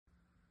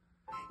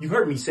You've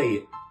heard me say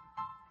it,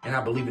 and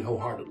I believe it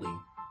wholeheartedly,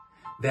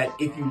 that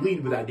if you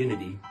lead with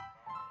identity,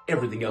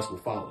 everything else will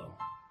follow.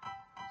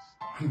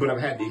 But I've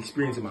had the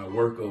experience in my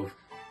work of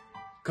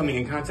coming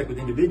in contact with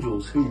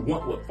individuals who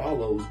want what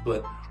follows,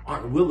 but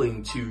aren't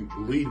willing to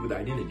lead with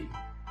identity.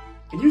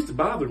 It used to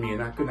bother me,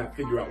 and I could not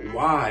figure out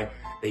why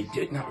they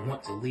did not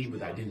want to lead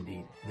with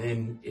identity.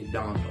 Then it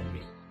dawned on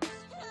me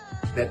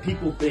that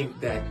people think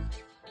that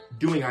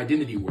doing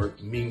identity work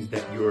means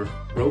that you're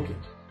broken,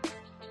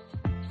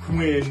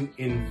 when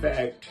in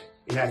fact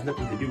it has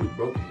nothing to do with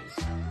brokenness,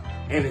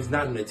 and it's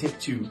not an attempt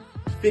to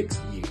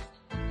fix you.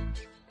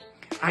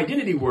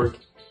 Identity work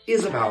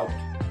is about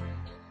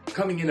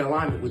coming in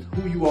alignment with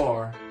who you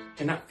are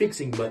and not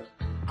fixing, but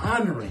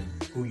honoring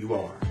who you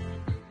are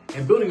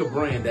and building a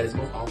brand that is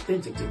most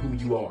authentic to who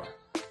you are.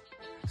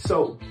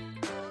 So,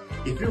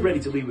 if you're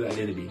ready to lead with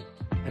identity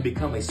and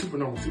become a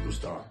supernormal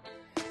superstar,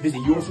 visit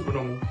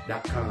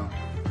yoursupernormal.com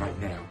right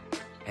now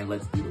and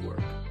let's do the work.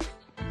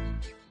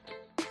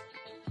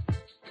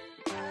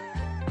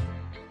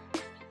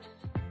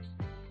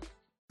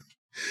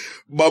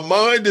 My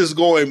mind is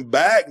going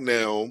back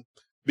now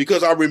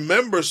because I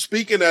remember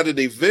speaking at an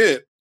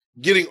event,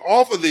 getting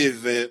off of the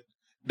event,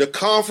 the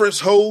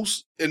conference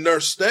host and their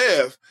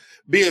staff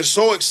being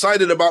so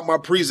excited about my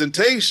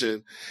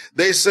presentation,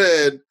 they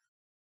said,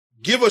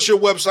 give us your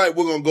website.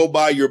 We're going to go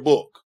buy your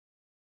book.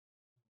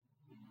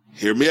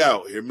 Hear me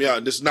out. Hear me out.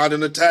 And this is not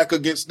an attack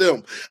against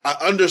them. I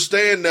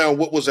understand now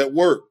what was at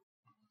work.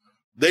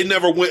 They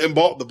never went and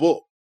bought the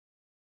book.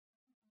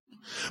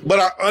 But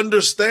I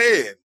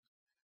understand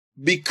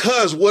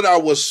because what I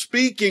was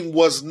speaking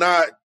was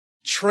not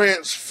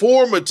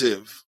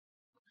transformative.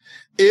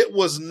 It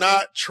was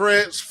not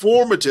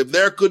transformative.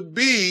 There could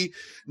be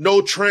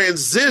no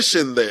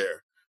transition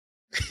there.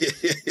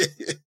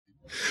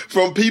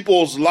 From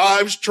people's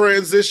lives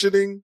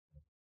transitioning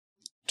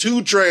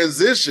to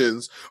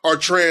transitions or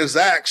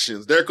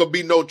transactions. There could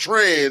be no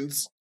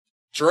trans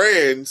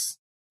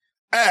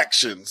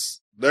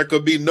actions. There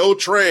could be no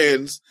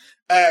trans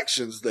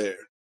actions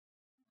there.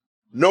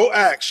 No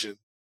action.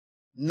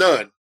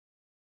 None.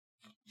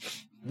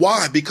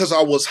 Why? Because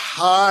I was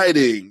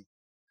hiding.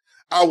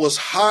 I was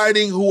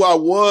hiding who I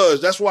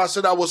was. That's why I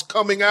said I was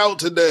coming out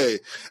today.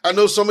 I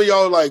know some of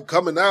y'all are like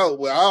coming out.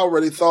 Well, I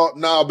already thought,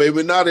 nah,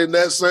 baby, not in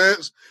that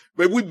sense.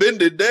 But we been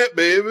did that,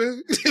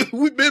 baby.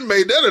 We been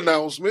made that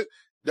announcement.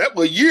 That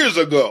was years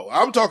ago.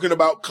 I'm talking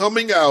about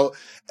coming out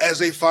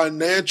as a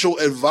financial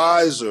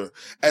advisor,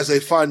 as a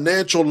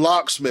financial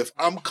locksmith.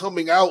 I'm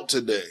coming out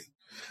today.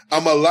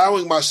 I'm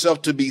allowing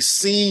myself to be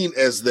seen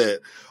as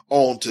that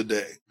on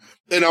today.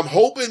 And I'm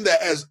hoping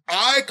that as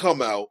I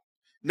come out,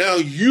 now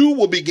you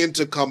will begin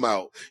to come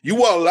out. You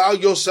will allow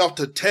yourself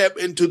to tap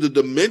into the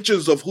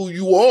dimensions of who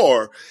you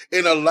are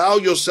and allow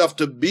yourself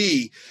to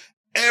be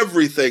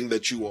everything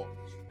that you are.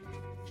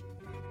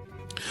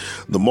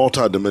 The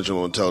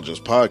Multidimensional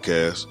Intelligence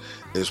Podcast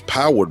is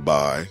powered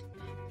by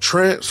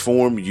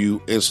Transform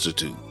You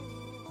Institute.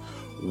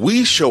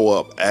 We show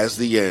up as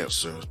the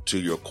answer to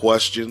your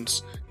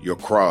questions, your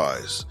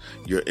cries,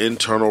 your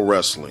internal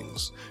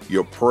wrestlings,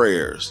 your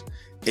prayers,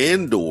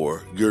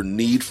 and/or your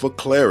need for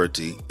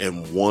clarity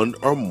in one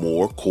or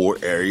more core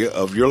area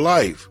of your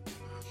life.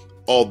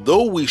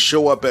 Although we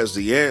show up as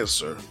the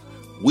answer,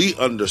 we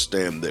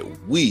understand that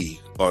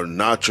we are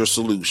not your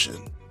solution.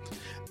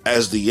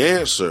 As the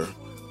answer,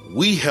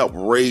 we help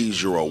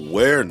raise your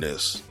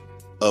awareness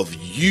of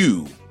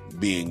you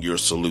being your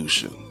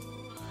solution.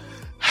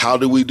 How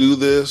do we do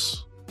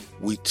this?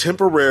 We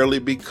temporarily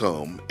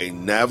become a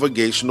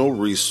navigational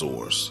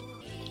resource,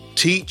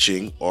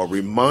 teaching or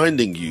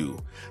reminding you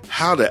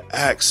how to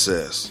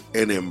access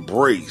and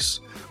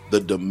embrace the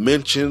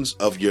dimensions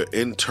of your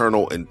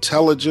internal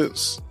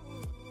intelligence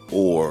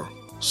or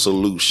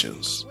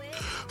solutions.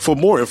 For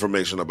more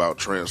information about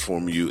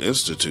Transform You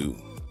Institute,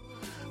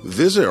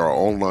 visit our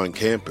online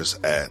campus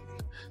at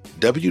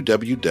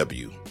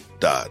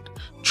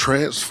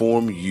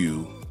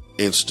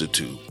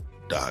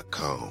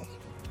www.transformuinstitute.com.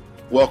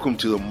 Welcome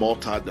to the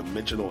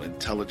Multidimensional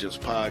Intelligence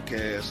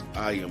Podcast.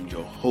 I am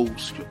your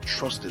host, your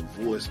trusted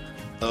voice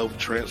of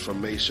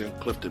transformation,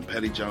 Clifton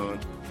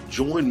Pettyjohn.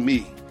 Join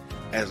me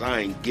as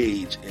I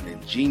engage in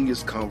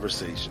ingenious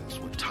conversations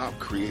with top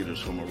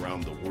creators from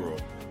around the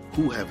world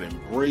who have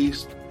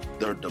embraced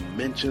their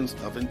dimensions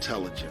of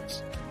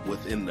intelligence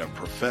within their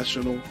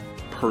professional,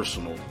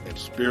 personal, and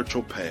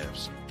spiritual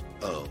paths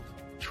of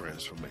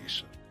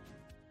transformation.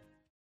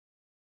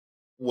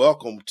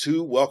 Welcome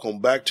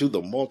back to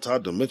the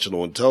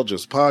Multidimensional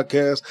Intelligence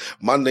Podcast.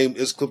 My name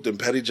is Clifton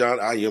Pettyjohn.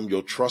 I am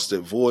your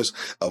trusted voice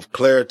of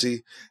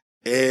clarity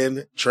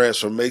and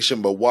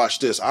transformation. But watch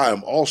this. I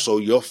am also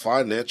your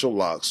financial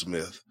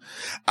locksmith.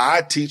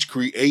 I teach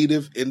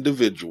creative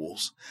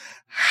individuals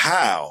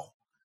how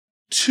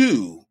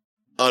to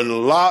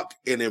unlock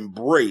and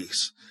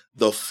embrace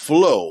the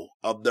flow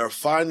of their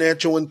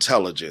financial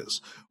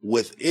intelligence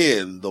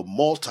within the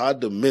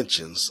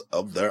multi-dimensions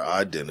of their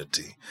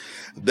identity.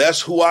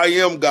 That's who I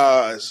am,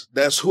 guys.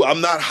 That's who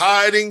I'm not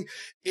hiding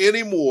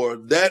anymore.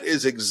 That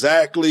is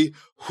exactly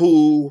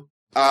who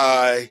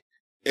I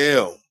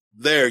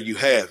There you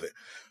have it.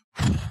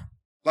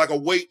 Like a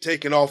weight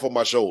taken off of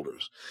my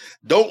shoulders.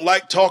 Don't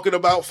like talking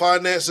about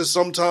finances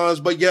sometimes,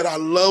 but yet I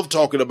love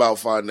talking about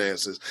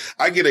finances.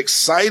 I get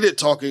excited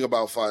talking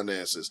about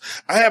finances.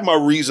 I have my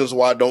reasons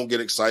why I don't get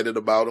excited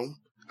about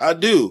them. I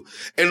do.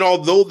 And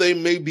although they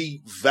may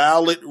be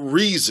valid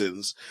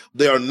reasons,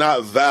 they are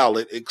not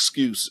valid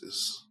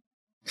excuses.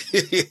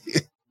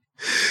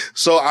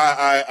 So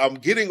I'm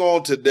getting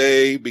on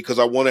today because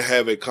I want to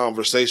have a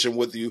conversation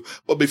with you.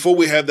 But before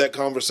we have that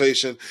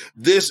conversation,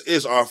 this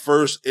is our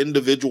first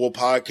individual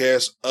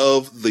podcast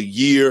of the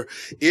year.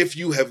 If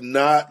you have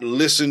not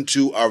listened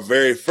to our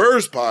very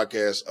first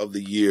podcast of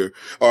the year,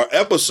 or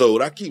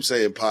episode, I keep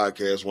saying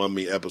podcast when I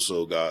mean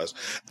episode, guys,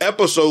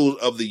 episode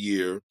of the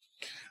year,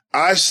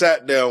 I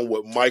sat down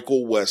with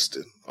Michael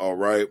Weston. All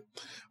right.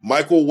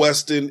 Michael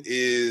Weston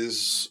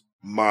is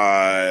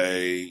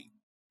my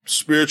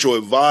spiritual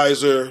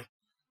advisor,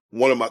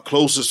 one of my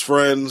closest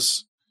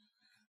friends.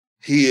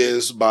 He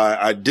is my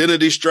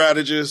identity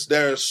strategist.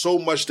 There is so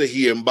much that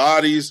he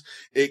embodies.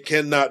 It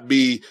cannot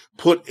be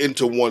put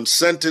into one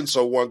sentence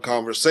or one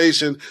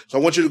conversation. So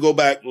I want you to go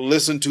back,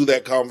 listen to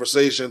that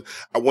conversation.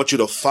 I want you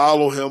to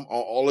follow him on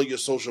all of your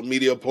social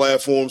media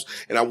platforms.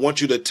 And I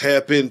want you to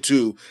tap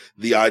into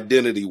the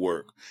identity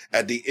work.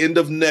 At the end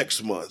of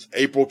next month,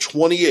 April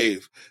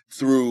 28th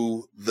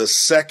through the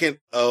 2nd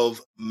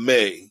of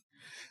May,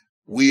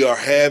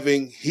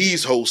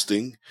 he's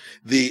hosting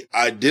the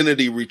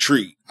identity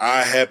retreat.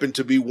 I happen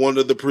to be one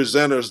of the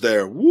presenters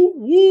there. Woo,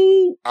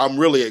 woo. I'm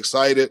really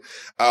excited.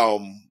 I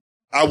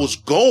was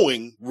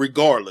going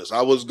regardless.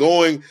 I was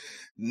going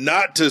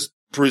not to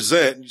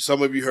present.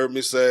 Some of you heard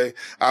me say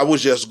I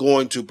was just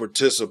going to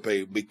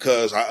participate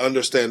because I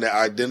understand that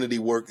identity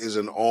work is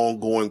an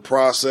ongoing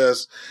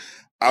process.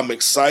 I'm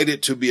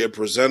excited to be a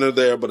presenter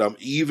there, but I'm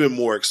even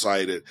more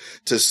excited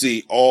to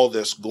see all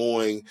that's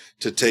going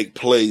to take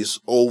place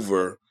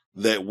over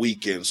that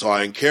weekend. So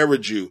I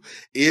encourage you,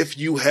 if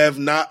you have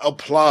not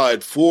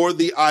applied for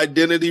the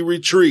identity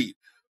retreat,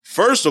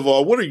 first of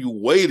all, what are you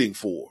waiting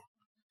for?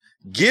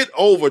 Get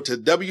over to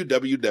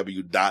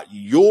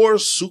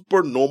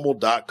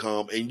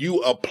www.yoursupernormal.com and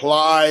you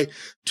apply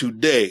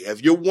today.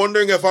 If you're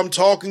wondering if I'm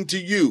talking to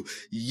you,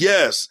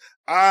 yes,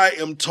 I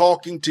am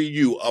talking to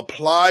you.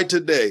 Apply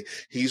today.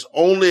 He's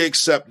only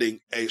accepting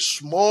a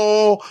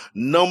small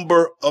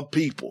number of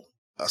people,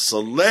 a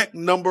select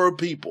number of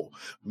people.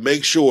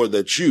 Make sure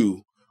that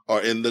you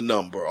are in the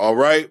number. All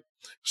right.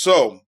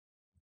 So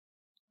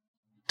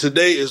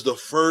today is the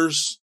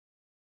first,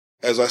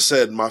 as I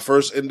said, my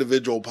first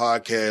individual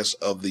podcast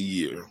of the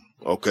year.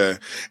 Okay.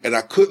 And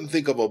I couldn't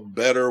think of a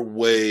better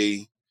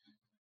way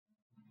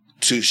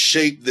to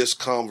shape this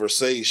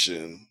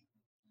conversation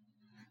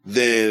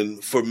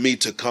than for me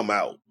to come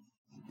out.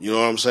 You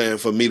know what I'm saying?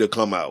 For me to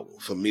come out.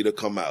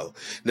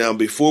 Now,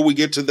 before we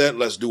get to that,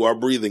 let's do our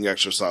breathing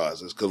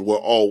exercises because we're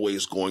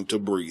always going to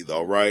breathe.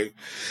 All right.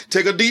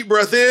 Take a deep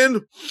breath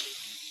in.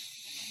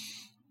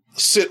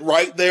 Sit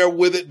right there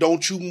with it.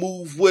 Don't you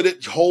move with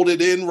it. Hold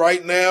it in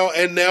right now.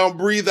 And now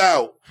breathe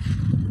out.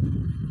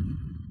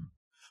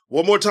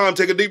 One more time.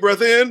 Take a deep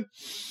breath in.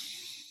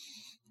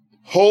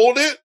 Hold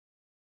it.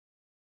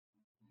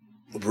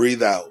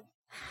 Breathe out.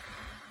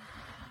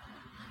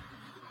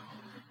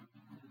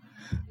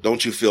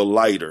 Don't you feel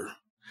lighter?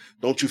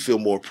 Don't you feel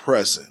more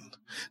present?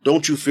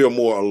 Don't you feel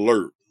more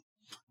alert?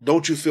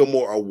 Don't you feel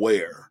more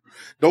aware?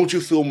 Don't you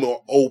feel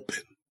more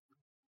open?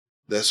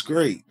 That's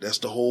great. That's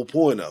the whole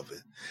point of it.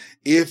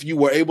 If you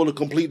were able to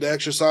complete the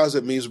exercise,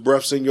 it means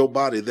breath's in your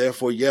body.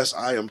 Therefore, yes,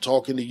 I am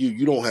talking to you.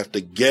 You don't have to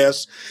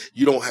guess.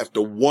 You don't have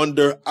to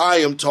wonder. I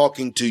am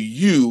talking to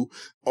you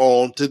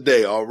on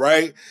today. All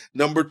right.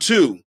 Number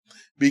 2.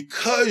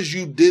 Because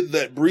you did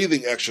that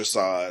breathing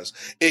exercise,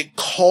 it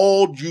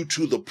called you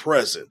to the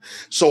present.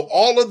 So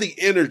all of the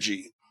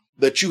energy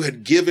that you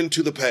had given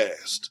to the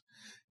past,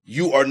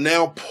 you are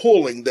now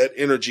pulling that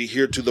energy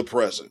here to the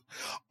present.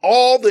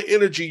 All the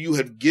energy you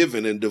had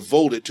given and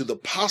devoted to the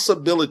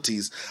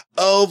possibilities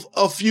of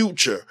a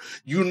future,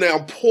 you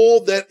now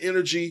pull that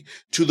energy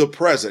to the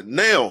present.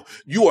 Now,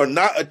 you are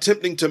not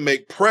attempting to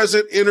make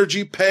present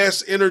energy,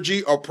 past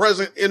energy, or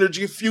present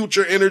energy,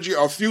 future energy,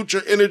 or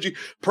future energy,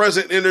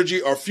 present energy,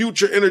 or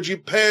future energy,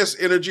 past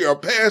energy, or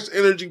past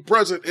energy,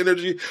 present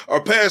energy,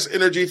 or past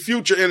energy,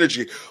 future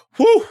energy.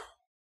 Whew!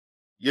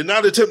 You're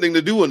not attempting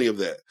to do any of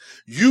that.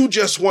 You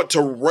just want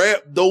to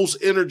wrap those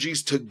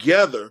energies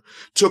together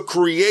to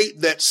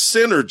create that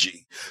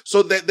synergy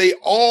so that they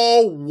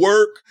all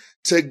work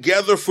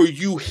together for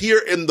you here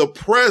in the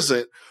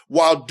present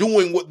while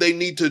doing what they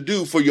need to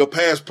do for your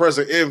past,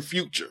 present, and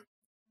future.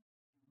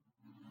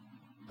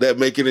 That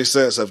make any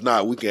sense? If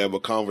not, we can have a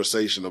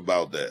conversation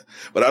about that.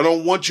 But I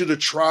don't want you to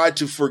try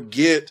to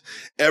forget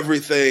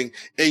everything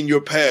in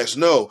your past.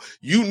 No,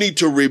 you need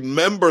to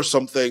remember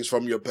some things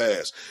from your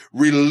past.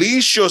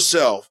 Release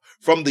yourself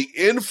from the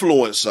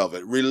influence of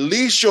it.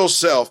 Release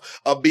yourself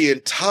of being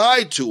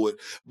tied to it,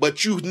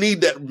 but you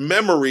need that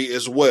memory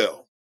as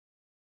well.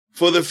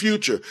 for the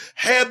future.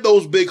 Have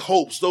those big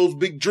hopes, those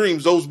big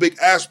dreams, those big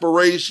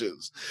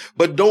aspirations,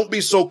 but don't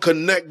be so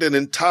connected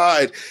and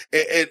tied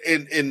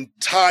and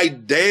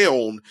tied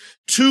down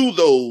to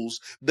those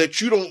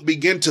that you don't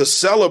begin to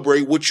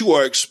celebrate what you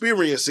are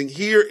experiencing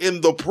here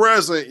in the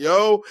present,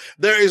 yo.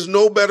 There is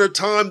no better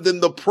time than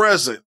the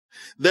present.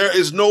 There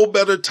is no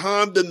better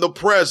time than the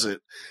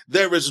present.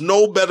 There is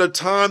no better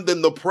time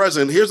than the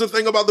present. Here's the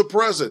thing about the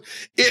present.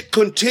 It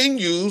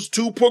continues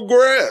to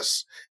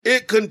progress.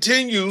 It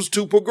continues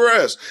to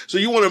progress. So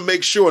you want to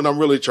make sure, and I'm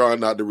really trying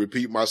not to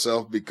repeat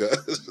myself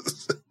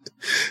because,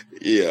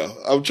 yeah,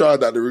 I'm trying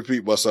not to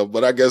repeat myself,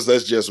 but I guess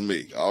that's just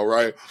me. All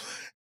right.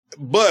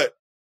 But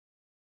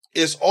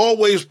it's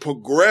always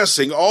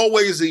progressing,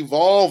 always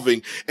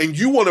evolving, and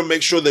you want to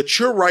make sure that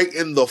you're right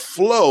in the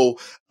flow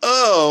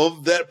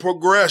of that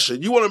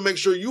progression. You want to make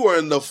sure you are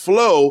in the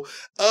flow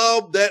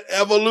of that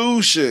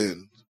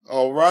evolution.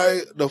 All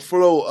right. The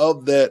flow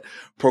of that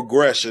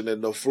progression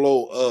and the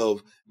flow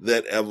of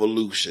that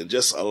evolution,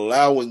 just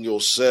allowing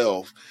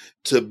yourself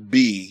to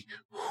be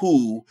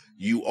who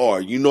you are.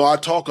 You know, I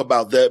talk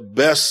about that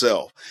best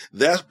self.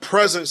 That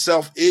present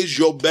self is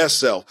your best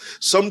self.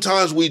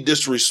 Sometimes we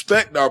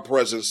disrespect our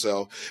present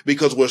self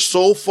because we're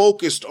so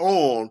focused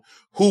on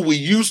who we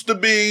used to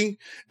be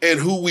and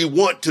who we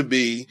want to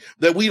be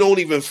that we don't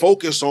even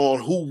focus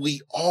on who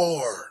we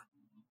are.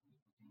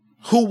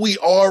 Who we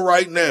are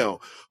right now.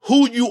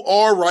 Who you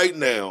are right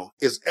now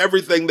is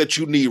everything that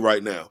you need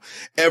right now.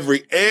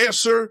 Every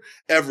answer,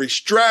 every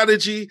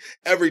strategy,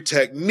 every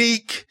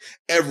technique,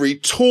 every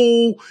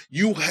tool,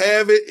 you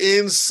have it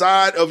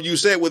inside of you.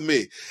 Say it with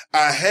me.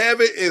 I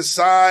have it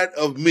inside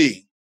of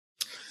me.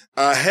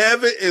 I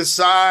have it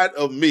inside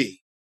of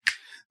me.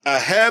 I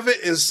have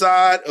it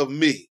inside of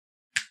me.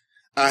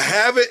 I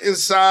have it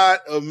inside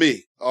of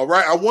me. All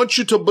right. I want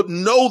you to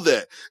know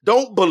that.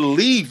 Don't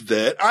believe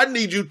that. I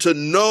need you to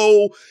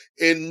know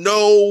and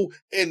know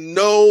and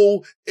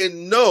know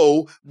and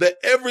know that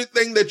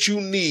everything that you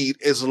need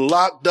is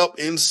locked up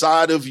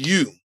inside of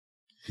you.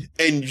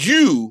 And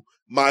you,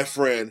 my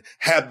friend,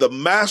 have the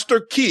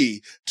master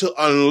key to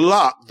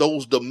unlock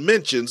those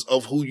dimensions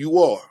of who you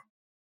are.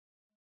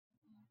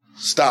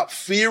 Stop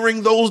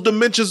fearing those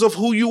dimensions of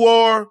who you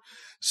are.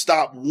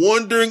 Stop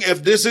wondering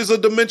if this is a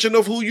dimension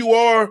of who you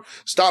are.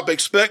 Stop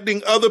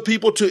expecting other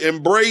people to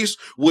embrace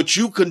what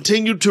you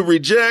continue to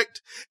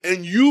reject,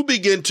 and you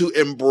begin to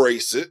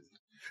embrace it.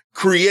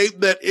 Create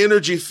that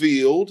energy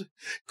field,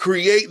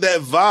 create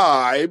that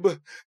vibe,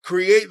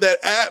 create that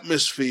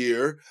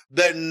atmosphere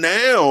that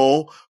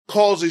now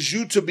causes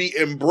you to be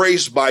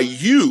embraced by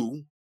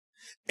you.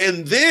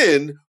 And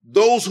then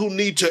those who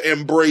need to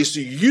embrace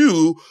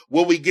you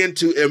will begin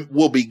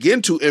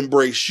to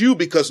embrace you,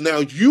 because now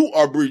you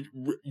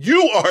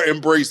are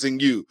embracing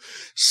you.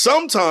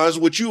 Sometimes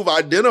what you've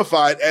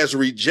identified as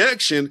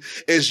rejection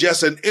is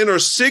just an inner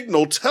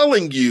signal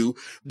telling you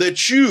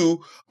that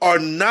you are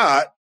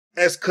not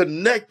as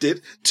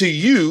connected to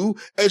you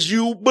as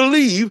you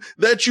believe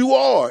that you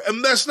are.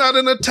 And that's not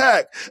an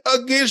attack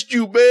against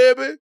you,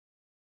 baby.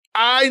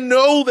 I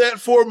know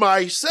that for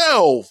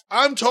myself.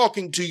 I'm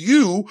talking to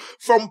you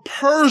from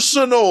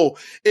personal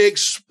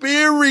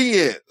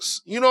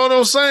experience. You know what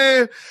I'm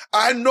saying?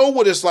 I know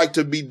what it's like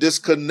to be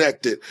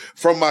disconnected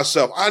from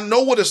myself. I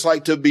know what it's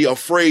like to be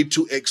afraid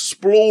to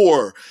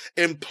explore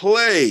and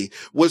play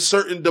with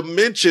certain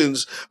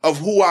dimensions of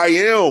who I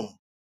am.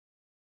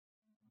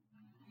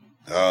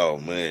 Oh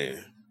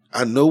man,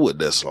 I know what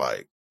that's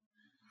like.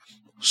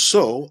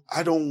 So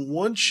I don't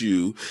want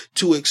you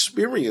to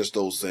experience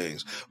those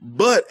things.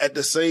 But at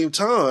the same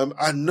time,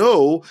 I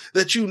know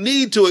that you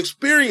need to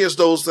experience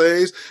those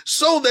things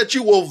so that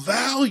you will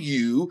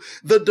value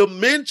the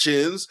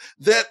dimensions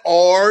that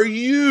are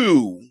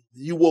you.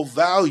 You will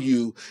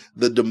value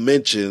the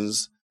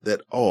dimensions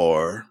that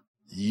are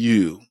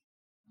you.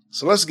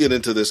 So let's get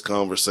into this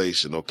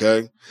conversation,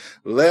 okay?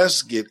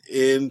 Let's get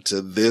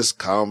into this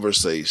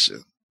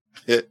conversation.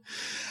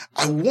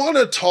 I want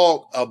to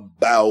talk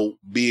about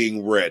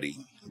being ready.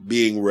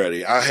 Being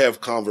ready. I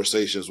have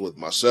conversations with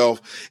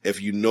myself. If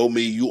you know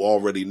me, you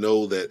already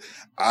know that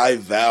I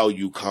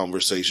value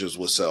conversations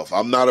with self.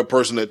 I'm not a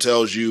person that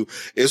tells you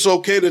it's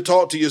okay to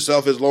talk to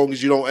yourself as long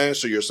as you don't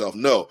answer yourself.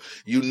 No,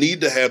 you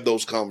need to have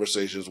those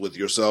conversations with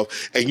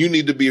yourself, and you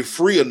need to be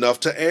free enough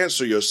to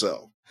answer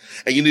yourself.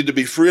 And you need to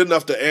be free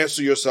enough to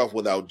answer yourself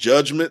without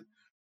judgment,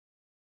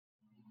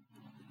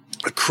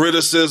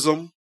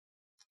 criticism,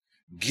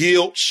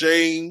 guilt,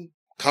 shame,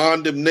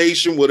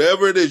 condemnation,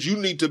 whatever it is. You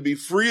need to be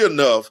free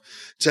enough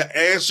to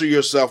answer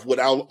yourself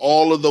without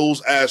all of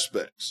those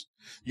aspects.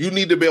 You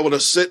need to be able to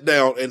sit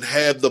down and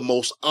have the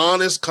most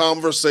honest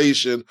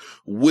conversation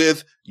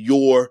with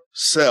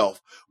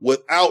yourself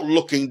without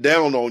looking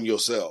down on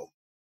yourself,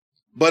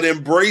 but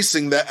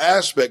embracing that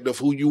aspect of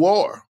who you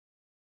are.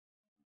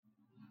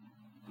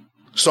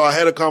 So I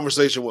had a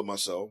conversation with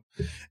myself,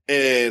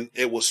 and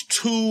it was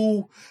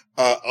two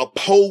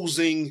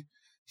opposing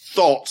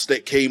thoughts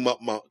that came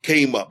up.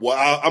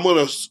 Well, I'm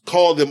going to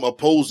call them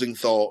opposing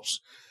thoughts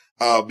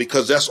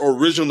because that's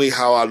originally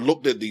how I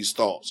looked at these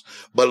thoughts.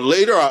 But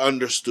later I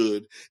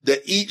understood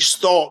that each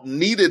thought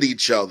needed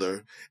each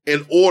other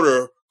in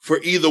order for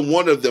either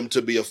one of them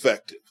to be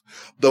effective.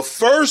 The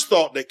first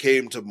thought that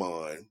came to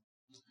mind,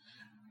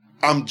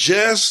 I'm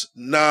just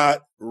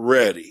not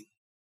ready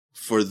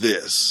for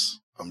this.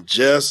 I'm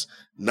just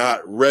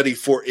not ready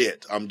for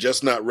it. I'm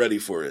just not ready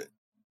for it.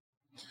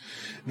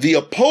 The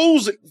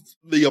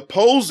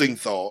opposing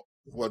thought,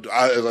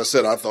 as I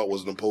said, I thought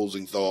was an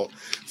opposing thought.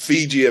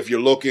 Fiji, if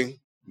you're looking,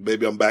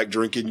 baby, I'm back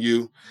drinking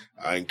you.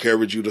 I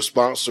encourage you to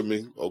sponsor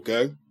me,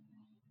 okay?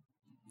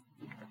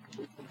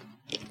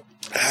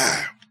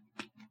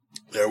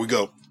 There we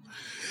go.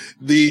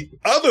 The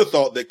other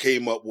thought that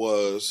came up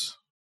was,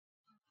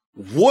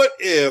 what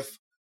if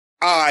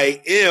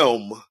I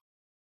am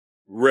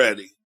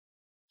ready?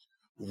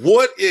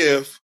 What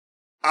if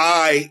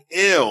I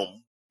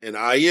am, and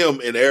I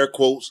am in air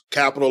quotes,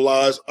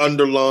 capitalized,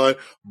 underlined,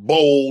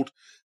 bold,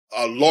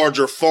 a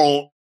larger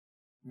font,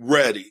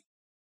 ready?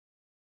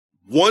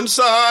 One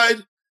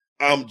side,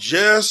 I'm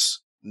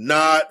just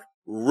not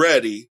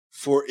ready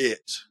for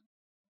it.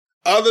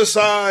 Other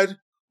side,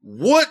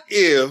 what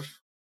if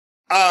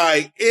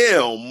I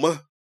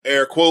am,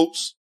 air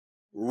quotes,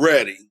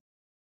 ready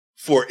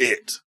for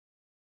it?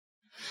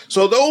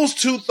 So those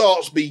two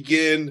thoughts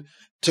begin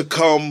to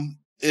come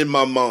in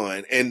my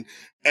mind. And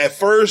at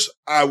first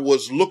I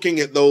was looking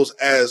at those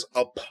as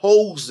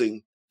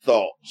opposing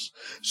thoughts.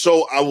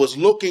 So I was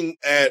looking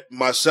at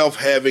myself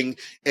having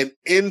an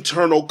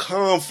internal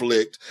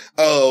conflict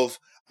of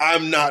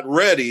I'm not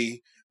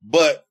ready,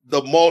 but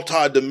the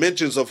multi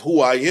dimensions of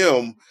who I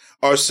am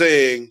are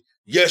saying,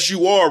 yes,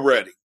 you are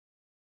ready.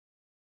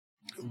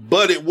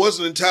 But it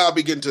wasn't until I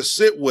began to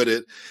sit with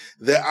it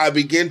that I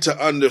began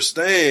to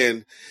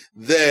understand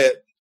that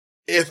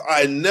if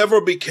I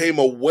never became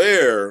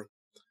aware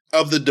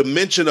of the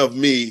dimension of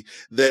me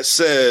that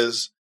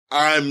says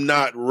I'm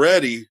not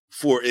ready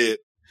for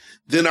it,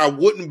 then I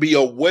wouldn't be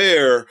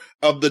aware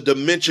of the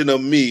dimension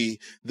of me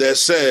that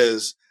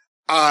says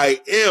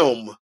I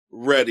am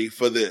ready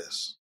for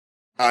this.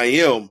 I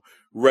am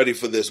ready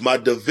for this. My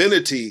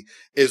divinity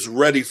is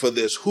ready for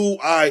this. Who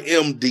I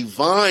am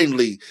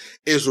divinely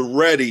is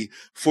ready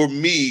for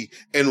me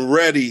and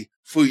ready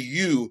for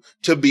you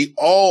to be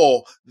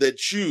all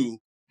that you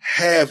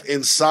have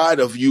inside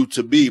of you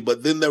to be.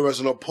 But then there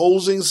is an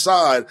opposing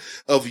side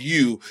of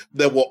you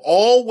that will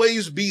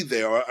always be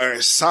there, or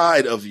a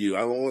side of you.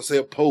 I don't want to say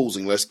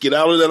opposing. Let's get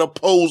out of that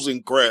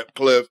opposing crap,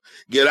 Cliff.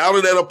 Get out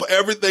of that.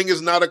 Everything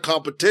is not a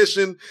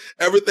competition.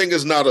 Everything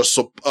is not a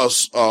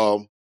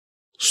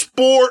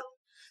sport.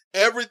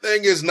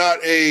 Everything is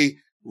not a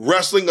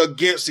wrestling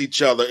against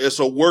each other. It's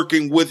a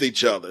working with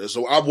each other.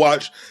 So I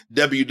watch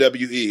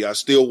WWE. I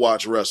still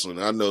watch wrestling.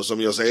 I know some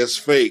of you say it's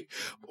fake.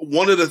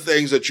 One of the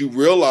things that you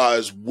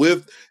realize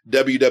with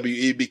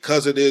WWE,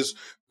 because it is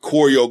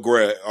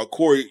choreographed,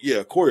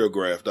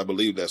 I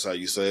believe that's how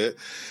you say it,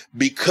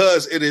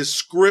 because it is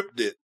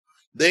scripted,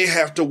 they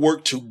have to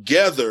work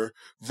together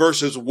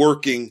versus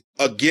working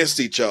against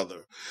each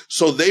other.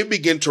 So they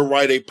begin to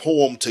write a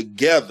poem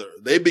together.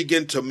 They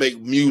begin to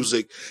make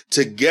music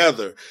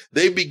together.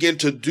 They begin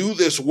to do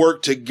this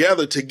work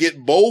together to get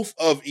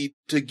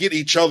to get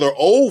each other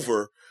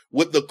over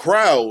with the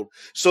crowd,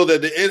 so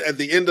that at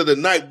the end of the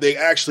night, they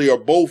actually are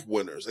both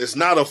winners. It's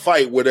not a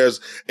fight where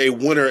there's a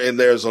winner and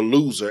there's a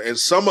loser. And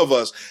some of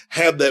us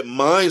have that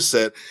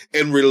mindset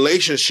in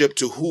relationship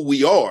to who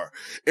we are.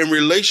 In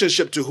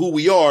relationship to who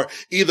we are,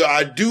 either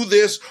I do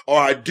this or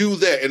I do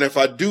that. And if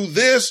I do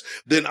this,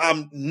 then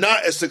I'm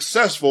not as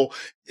successful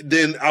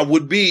than I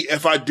would be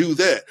if I do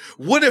that.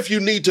 What if you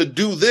need to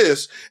do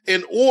this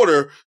in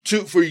order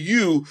for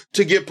you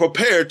to get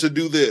prepared to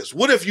do this?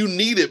 What if you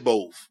need it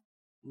both?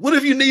 What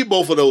if you need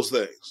both of those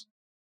things?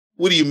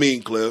 What do you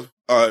mean, Cliff?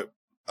 I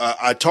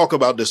talk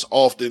about this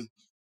often.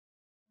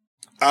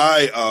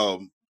 I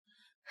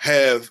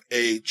have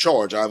a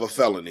charge. I have a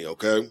felony,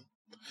 okay?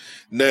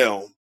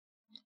 Now,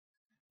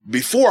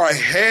 before I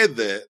had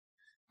that,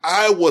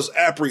 I was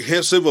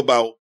apprehensive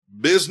about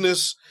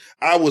business.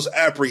 I was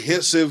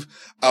apprehensive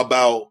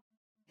about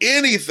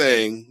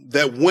anything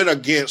that went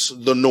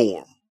against the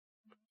norm.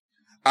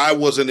 I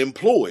was an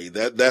employee.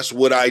 That's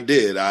what I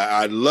did.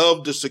 I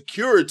loved the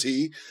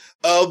security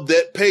of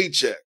that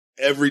paycheck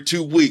every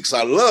 2 weeks.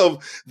 I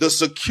love the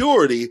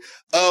security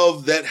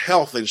of that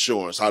health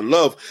insurance. I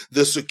love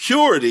the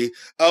security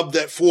of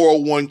that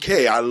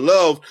 401k. I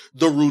love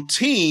the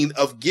routine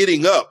of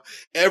getting up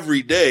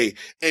every day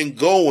and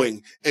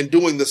going and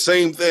doing the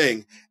same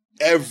thing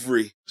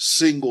every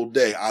single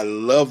day. I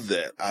love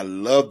that. I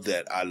love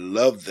that. I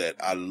love that.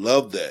 I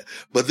love that.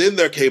 But then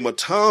there came a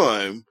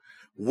time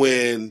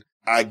when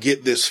I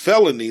get this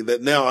felony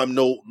that now I'm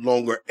no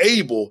longer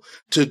able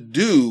to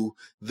do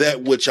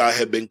that which I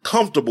had been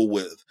comfortable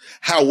with.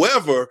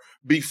 However,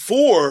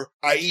 before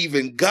I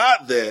even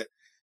got that,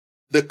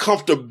 the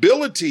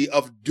comfortability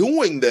of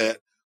doing that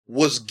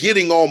was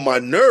getting on my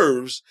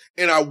nerves,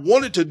 and I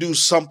wanted to do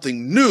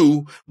something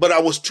new, but I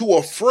was too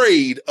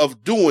afraid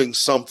of doing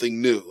something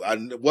new. I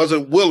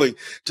wasn't willing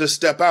to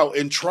step out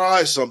and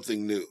try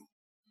something new.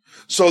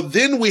 So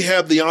then we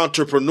have the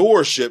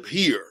entrepreneurship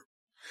here.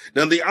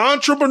 Now, the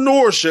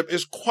entrepreneurship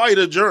is quite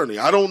a journey.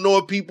 I don't know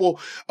if people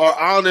are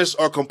honest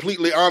or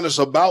completely honest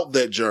about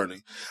that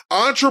journey.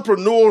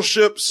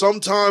 Entrepreneurship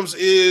sometimes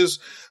is,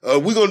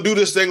 we're going to do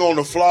this thing on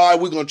the fly.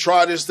 We're going to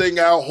try this thing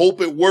out.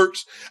 Hope it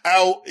works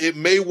out. It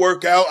may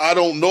work out. I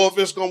don't know if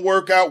it's going to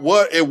work out.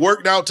 What? It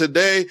worked out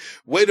today.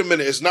 Wait a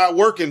minute. It's not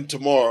working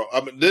tomorrow.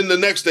 Then the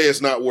next day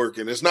it's not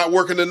working. It's not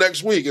working the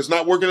next week. It's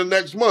not working the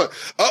next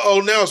month.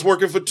 Now it's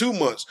working for 2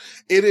 months.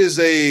 It is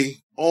a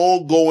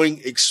ongoing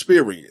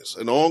experience,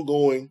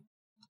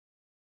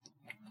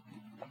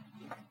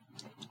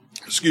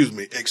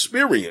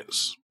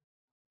 experience.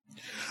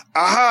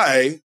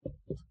 I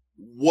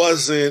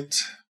wasn't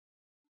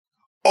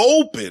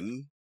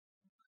open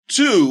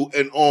to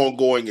an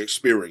ongoing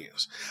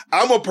experience.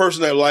 I'm a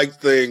person that likes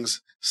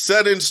things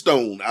set in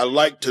stone. I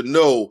like to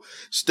know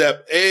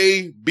step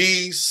A,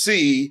 B,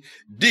 C,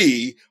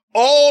 D,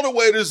 all the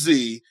way to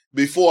Z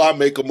before I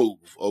make a move.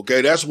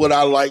 Okay. That's what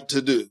I like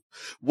to do.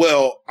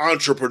 Well,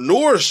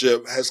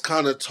 entrepreneurship has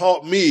kind of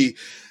taught me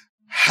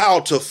how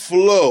to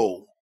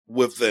flow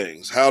with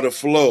things,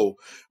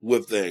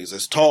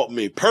 It's taught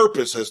me,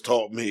 purpose has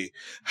taught me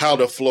how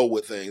to flow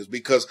with things,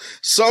 because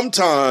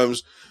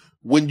sometimes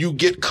when you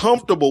get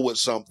comfortable with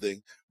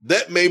something,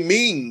 that may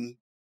mean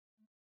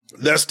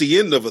that's the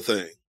end of a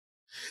thing.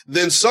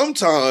 Then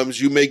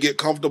sometimes you may get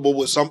comfortable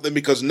with something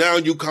because now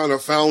you kind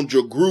of found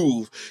your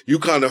groove. You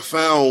kind of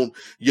found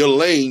your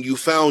lane. You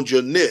found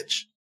your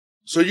niche.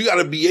 So you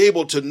got to be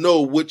able to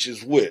know which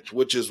is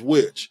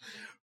which.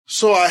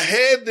 So I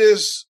had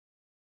this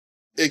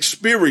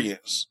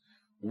experience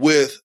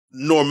with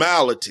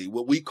normality,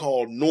 what we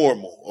call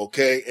normal.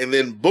 Okay. And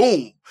then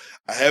boom,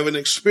 I have an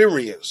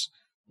experience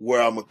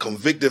where I'm a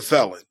convicted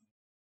felon.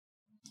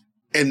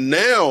 And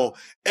now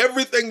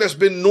everything that's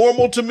been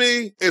normal to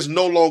me is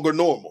no longer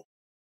normal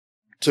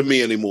to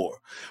me anymore.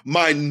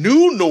 My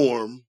new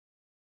norm,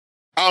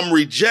 I'm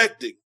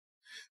rejecting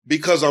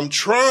because I'm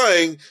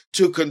trying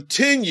to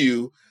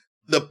continue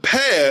the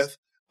path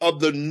of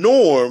the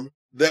norm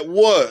that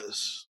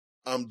was.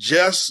 I'm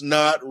just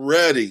not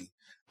ready.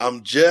 But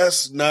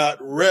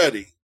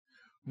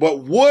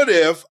what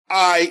if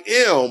I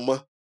am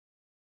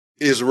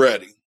is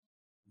ready?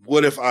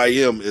 What if I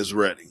am is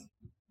ready?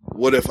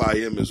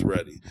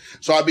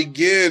 So I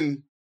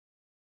begin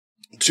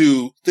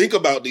to think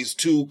about these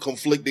two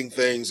conflicting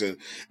things and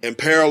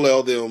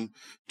parallel them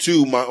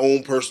to my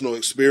own personal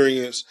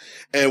experience.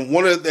 And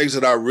one of the things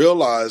that I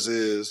realize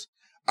is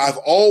I've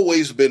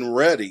always been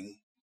ready.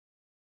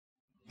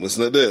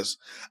 Listen to this.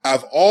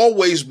 I've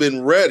always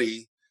been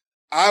ready.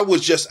 I was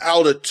just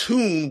out of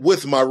tune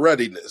with my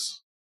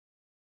readiness.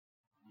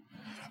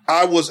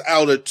 And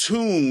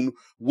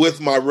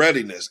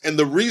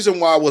the reason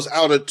why I was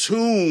out of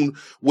tune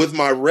with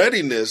my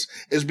readiness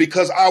is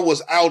because I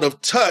was out of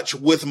touch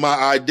with my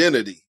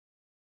identity.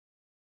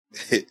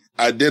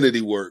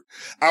 Identity work.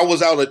 I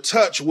was out of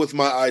touch with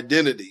my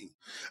identity.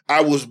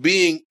 I was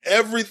being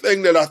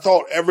everything that I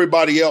thought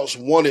everybody else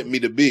wanted me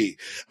to be.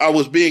 I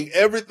was being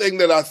everything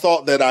that I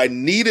thought that I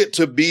needed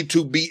to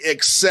be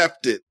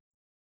accepted.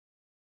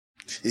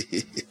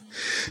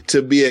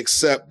 To be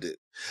accepted.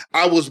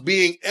 I was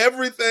being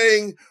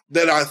everything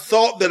that I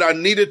thought that I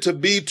needed to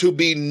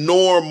be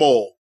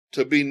normal.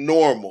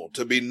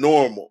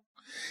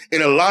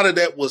 And a lot of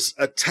that was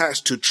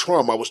attached to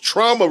trauma. I was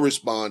trauma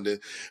responding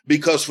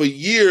because for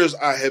years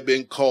I had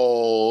been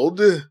called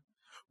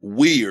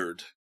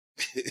weird.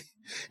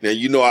 Now,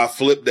 you know, I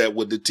flipped that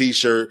with the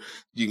t-shirt.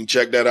 You can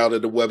check that out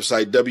at the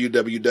website,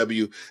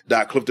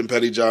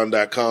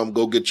 www.cliftonpettyjohn.com.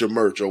 Go get your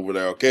merch over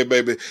there. Okay,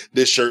 baby.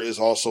 This shirt is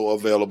also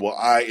available.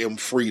 I am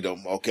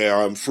freedom. Okay.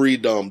 I'm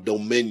freedom,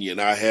 dominion.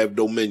 I have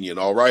dominion.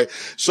 All right.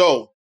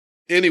 So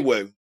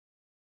anyway,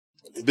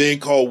 being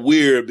called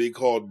weird, being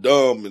called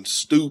dumb and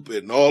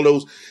stupid and all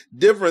those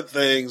different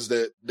things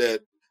that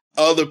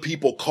other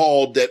people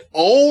called that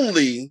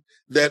only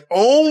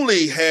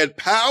had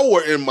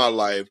power in my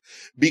life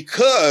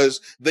because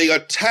they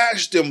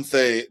attached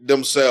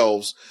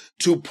themselves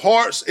to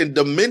parts and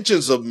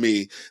dimensions of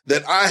me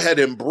that I had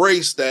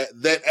embraced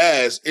that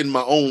as in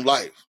my own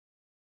life.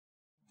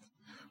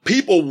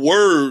 People,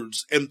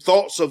 words and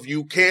thoughts of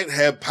you can't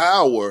have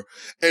power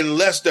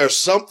unless there's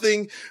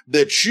something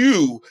that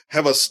you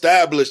have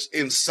established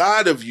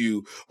inside of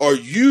you or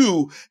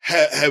you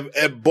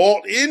have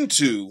bought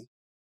into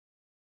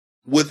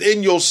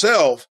within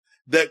yourself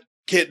that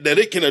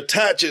it can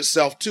attach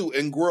itself to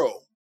and grow.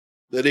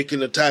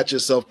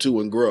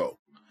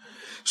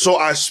 So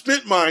I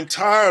spent my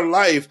entire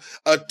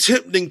life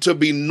attempting to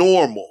be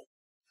normal,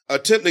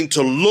 attempting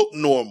to look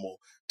normal,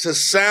 to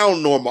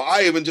sound normal.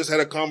 I even just had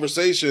a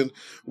conversation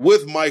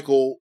with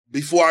Michael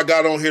before I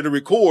got on here to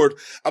record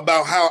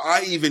about how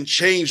I even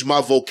changed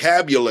my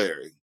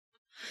vocabulary.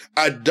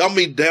 I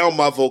dummied down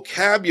my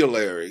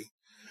vocabulary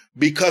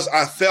because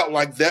I felt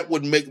like that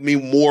would make me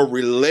more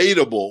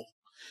relatable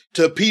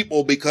to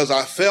people, because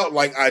I felt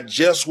like I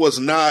just was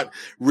not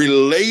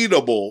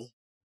relatable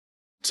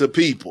to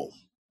people.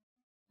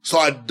 So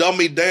I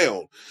dummied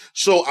down.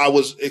 So I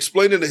was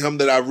explaining to him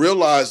that I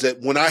realized that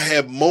when I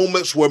have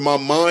moments where my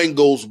mind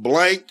goes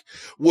blank,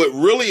 what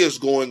really is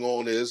going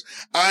on is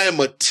I am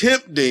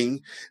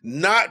attempting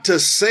not to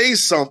say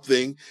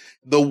something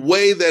the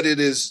way that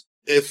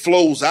it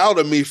flows out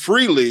of me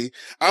freely.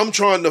 I'm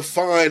trying to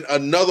find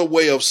another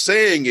way of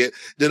saying it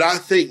that I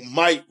think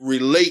might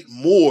relate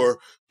more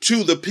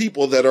to the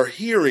people that are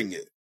hearing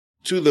it,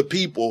 or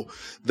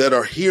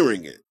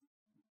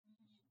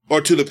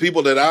to the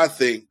people that I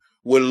think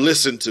would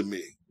listen to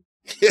me,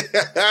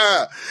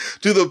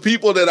 to the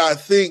people that I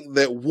think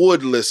that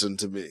would listen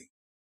to me.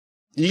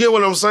 You get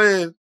what I'm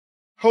saying?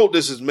 Hope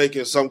this is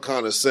making some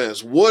kind of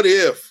sense. What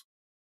if,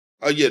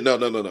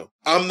 no.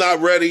 I'm not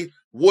ready.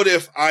 What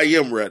if I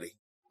am ready?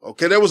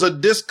 Okay. There was a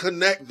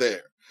disconnect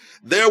there.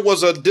 And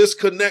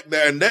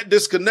that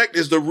disconnect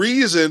is the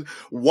reason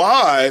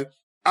why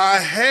I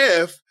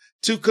have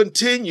to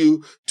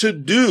continue to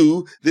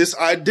do this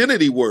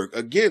identity work.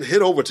 Again,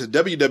 head over to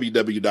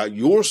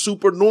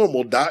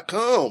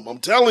www.yoursupernormal.com. I'm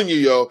telling you,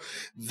 yo,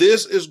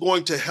 this is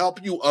going to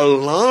help you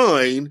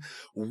align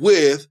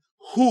with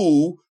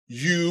who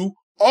you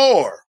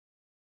are.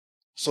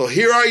 So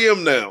here I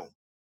am now,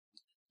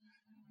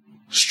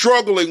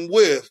 struggling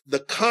with the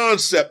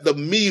concept of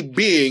me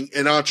being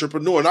an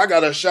entrepreneur. And I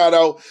got to shout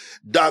out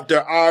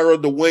Dr. Ira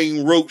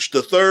Dwayne Roach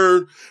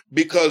III,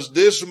 because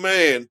this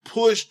man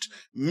pushed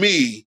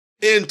me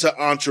into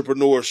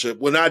entrepreneurship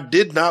when I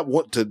did not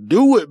want to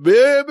do it,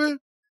 baby.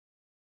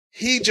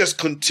 He just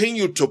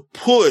continued to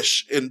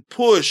push and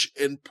push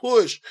and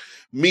push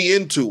me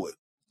into it.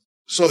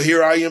 So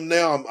here I am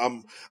now.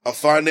 I'm a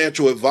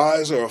financial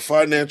advisor, a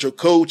financial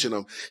coach, and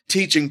I'm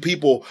teaching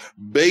people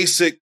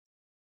basic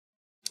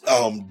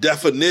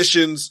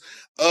definitions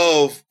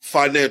of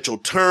financial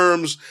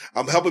terms.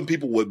 I'm helping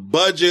people with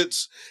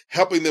budgets,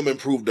 helping them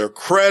improve their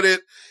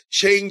credit,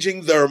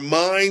 changing their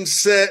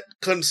mindset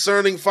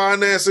concerning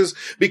finances,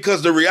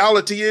 because the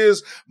reality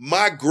is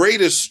my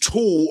greatest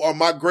tool or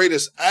my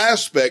greatest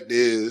aspect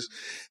is,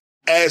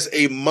 as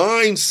a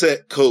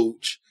mindset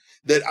coach,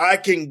 that I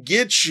can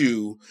get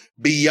you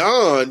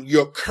beyond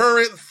your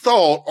current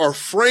thought or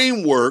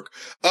framework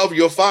of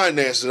your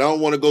finances. I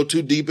don't want to go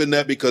too deep in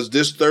that, because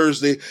this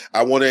Thursday,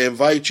 I want to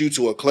invite you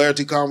to a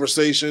clarity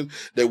conversation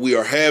that we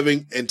are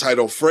having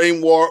entitled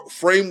Framework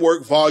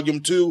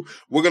Volume 2.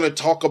 We're going to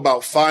talk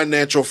about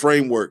financial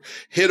framework.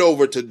 Head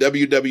over to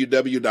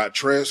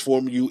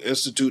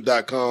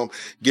www.transformuinstitute.com.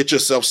 Get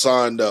yourself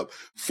signed up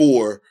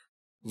for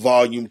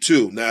Volume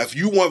 2. Now, if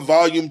you want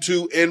Volume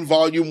 2 and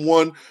Volume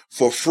 1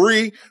 for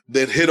free,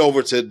 then head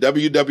over to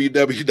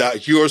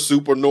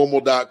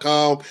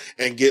www.yoursupernormal.com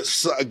and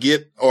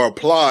get or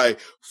apply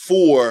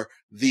for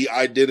the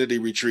identity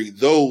retreat.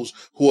 Those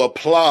who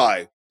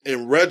apply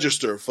and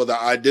register for the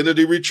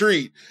identity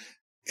retreat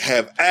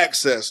have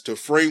access to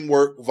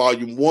Framework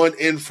Volume 1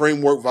 and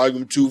Framework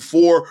Volume 2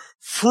 for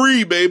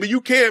free, baby.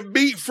 You can't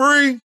beat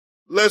free.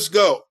 Let's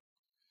go.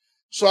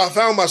 So I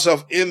found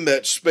myself in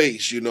that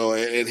space,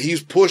 and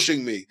he's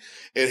pushing me.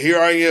 And here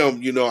I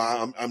am,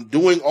 I'm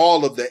doing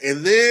all of that.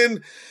 And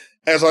then,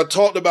 as I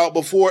talked about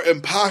before,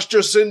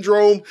 imposter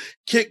syndrome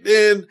kicked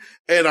in,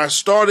 and I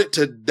started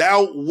to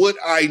doubt what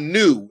I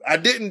knew. I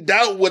didn't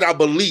doubt what I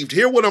believed.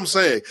 Hear what I'm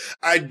saying.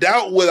 I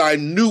doubt what I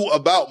knew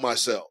about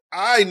myself.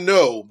 I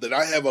know that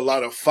I have a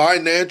lot of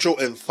financial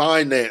and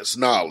finance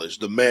knowledge,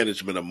 the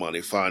management of money,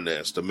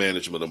 finance, the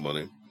management of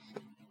money.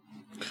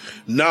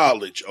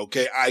 Knowledge,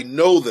 okay? I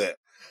know that.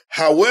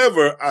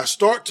 However, I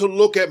start to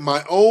look at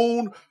my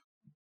own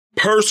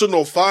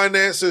personal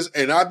finances,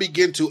 and I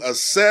begin to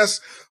assess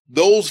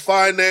those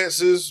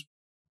finances,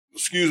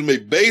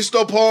 based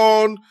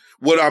upon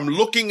what I'm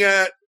looking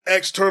at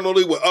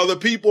externally with other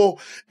people.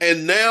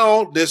 And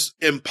now this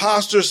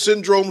imposter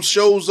syndrome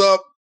shows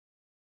up,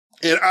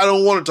 and I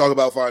don't want to talk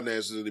about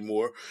finances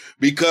anymore,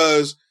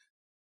 because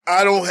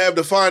I don't have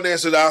the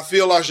finances that I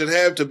feel I should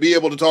have to be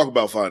able to talk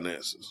about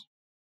finances.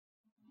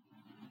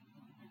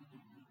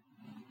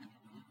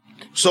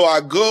 So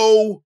I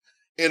go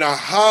and I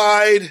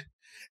hide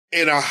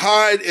in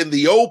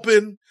the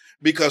open,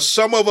 because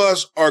some of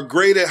us are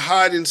great at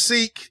hide and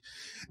seek.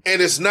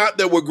 And it's not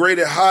that we're great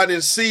at hide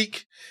and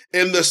seek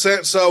in the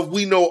sense of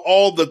we know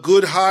all the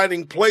good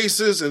hiding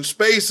places and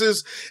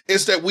spaces.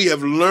 It's that we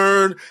have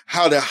learned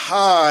how to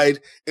hide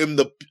in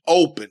the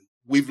open.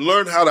 We've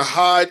learned how to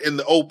hide in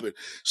the open.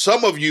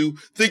 Some of you,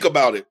 think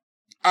about it.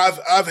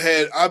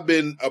 I've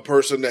been a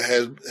person that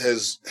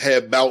has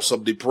had bouts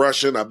of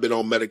depression. I've been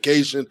on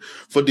medication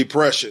for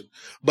depression.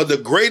 But the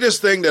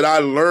greatest thing that I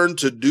learned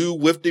to do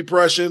with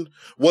depression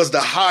was to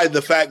hide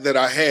the fact that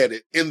I had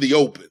it in the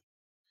open.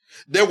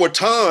 There were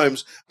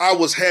times I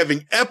was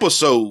having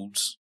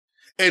episodes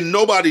and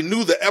nobody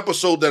knew the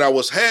episode that I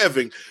was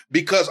having,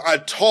 because I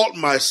taught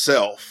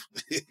myself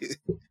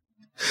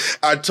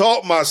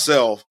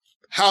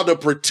how to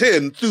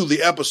pretend through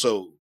the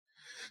episode.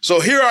 So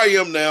here I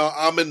am now.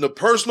 I'm in the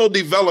personal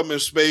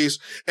development space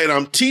and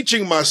I'm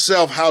teaching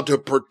myself how to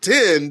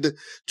pretend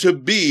to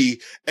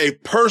be a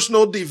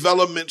personal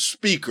development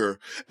speaker,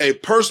 a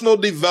personal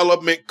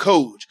development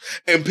coach.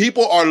 And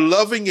people are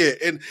loving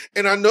it. And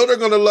I know they're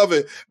going to love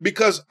it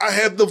because I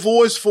have the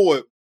voice for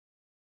it.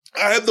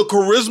 I have the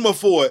charisma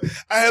for it.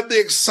 I have the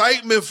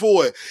excitement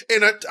for it.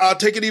 And I'll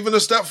take it even a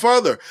step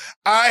further.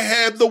 I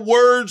have the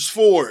words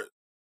for it.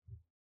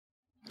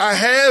 I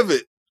have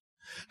it.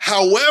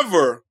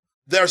 However,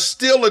 there's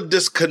still a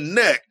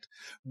disconnect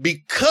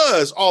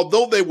because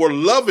although they were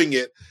loving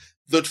it,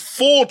 the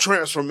full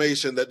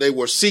transformation that they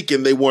were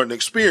seeking, they weren't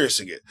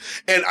experiencing it.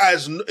 And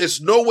it's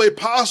no way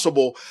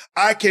possible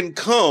I can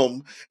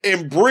come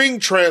and bring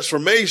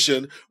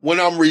transformation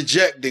when I'm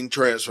rejecting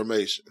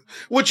transformation.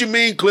 What you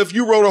mean, Cliff?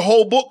 You wrote a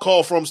whole book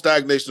called From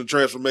Stagnation to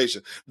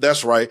Transformation.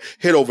 That's right.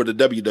 Head over to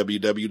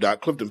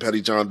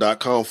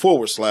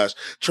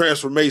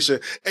www.cliftonpettyjohn.com/transformation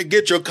and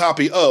get your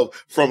copy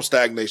of From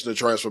Stagnation to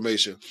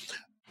Transformation.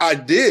 I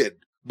did,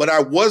 but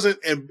I wasn't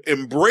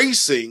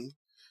embracing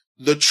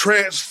the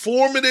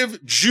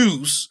transformative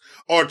juice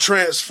or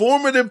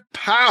transformative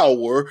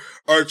power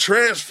or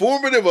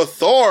transformative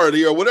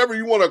authority or whatever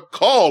you want to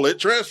call it,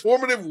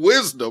 transformative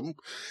wisdom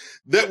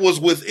that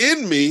was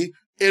within me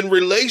in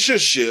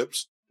relationship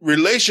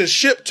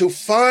to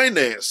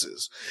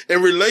finances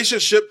and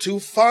relationship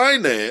to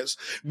finance.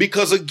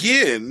 Because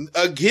again,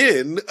 I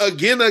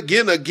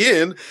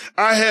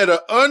had an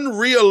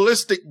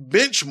unrealistic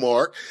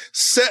benchmark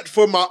set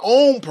for my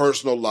own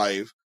personal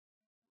life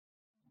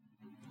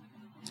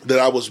that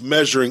I was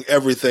measuring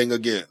everything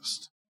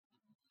against.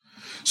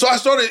 So I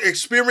started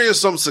experiencing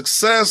some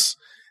success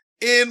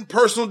in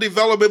personal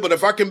development, but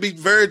if I can be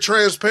very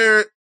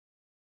transparent,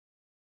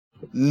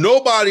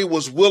 nobody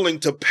was willing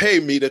to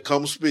pay me to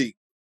come speak.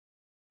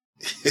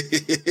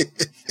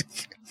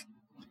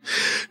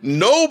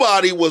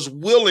 Nobody was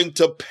willing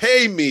to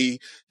pay me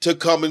to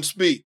come and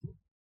speak.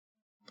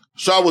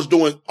 So I was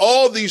doing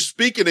all these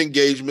speaking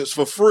engagements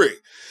for free.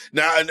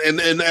 Now,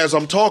 and as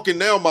I'm talking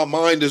now, my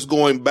mind is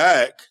going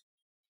back.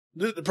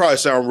 It probably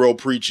sound real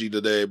preachy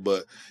today,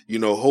 but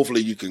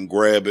hopefully you can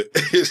grab it.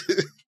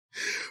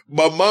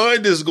 My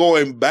mind is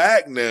going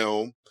back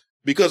now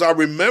because I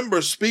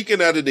remember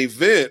speaking at an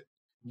event,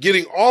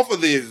 getting off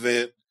of the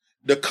event,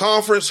 the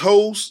conference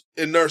host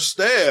and their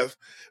staff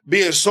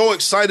being so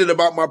excited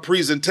about my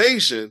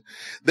presentation.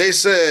 They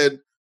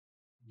said,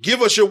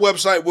 give us your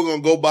website. We're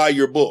going to go buy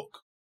your book.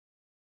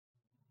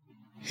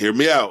 Hear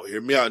me out.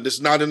 And this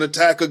is not an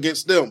attack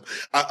against them.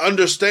 I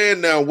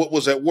understand now what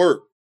was at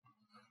work.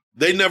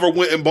 They never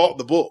went and bought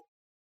the book.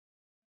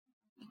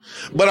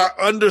 But I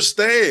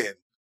understand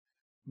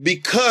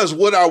because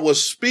what I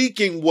was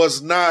speaking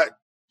was not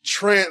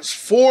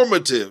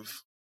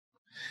transformative.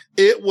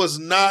 It was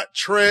not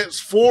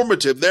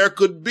transformative. There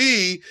could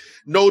be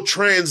no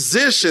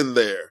transition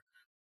there.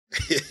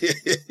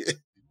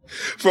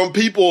 From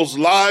people's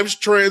lives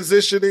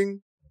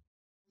transitioning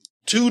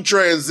to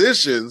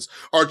transitions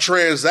or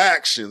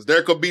transactions.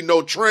 There could be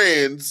no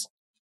transactions.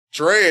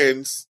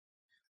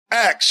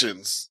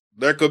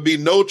 There could be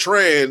no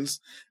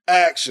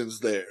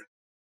transactions there.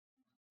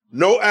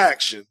 No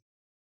action.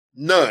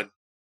 None.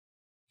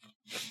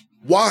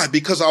 Why?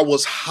 Because I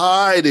was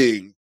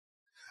hiding.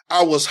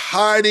 I was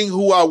hiding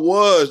who I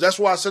was. That's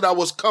why I said I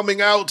was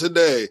coming out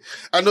today.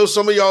 I know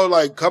some of y'all are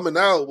like coming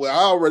out. Well,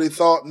 I already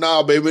thought,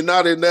 nah, baby,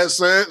 not in that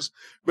sense.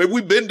 But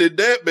we been did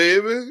that,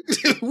 baby.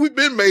 We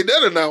been made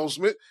that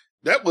announcement.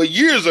 That was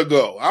years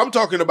ago. I'm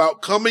talking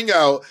about coming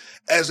out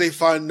as a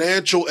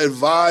financial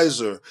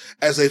advisor,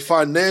 as a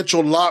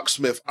financial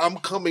locksmith. I'm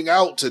coming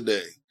out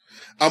today.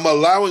 I'm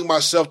allowing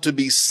myself to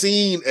be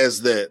seen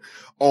as that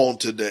on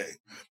today.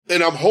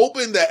 And I'm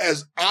hoping that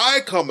as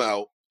I come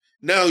out,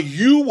 now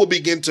you will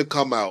begin to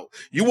come out.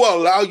 You will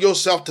allow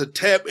yourself to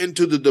tap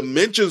into the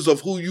dimensions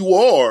of who you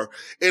are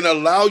and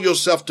allow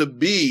yourself to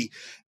be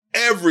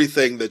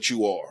everything that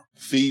you are.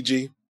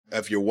 Fiji,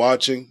 if you're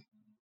watching,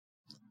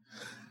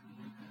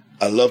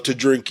 I love to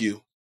drink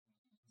you,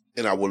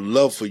 and I would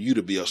love for you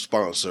to be a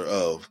sponsor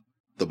of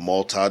the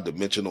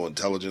Multidimensional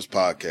Intelligence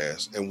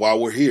Podcast. And while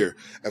we're here,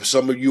 if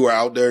some of you are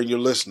out there and you're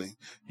listening,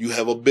 you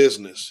have a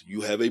business,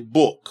 you have a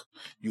book,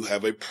 you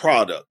have a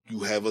product, you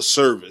have a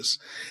service,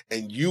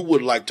 and you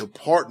would like to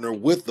partner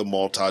with the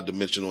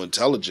Multidimensional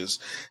Intelligence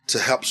to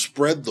help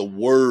spread the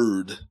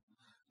word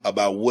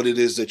about what it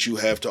is that you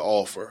have to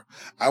offer,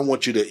 I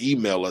want you to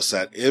email us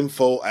at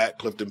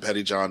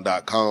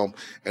info@cliftonpettyjohn.com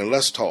and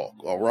let's talk.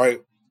 All right.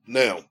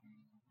 Now,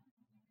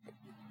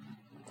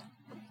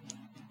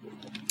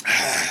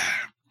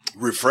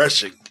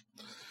 refreshing.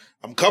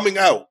 I'm coming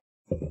out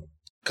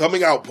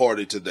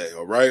party today.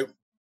 All right.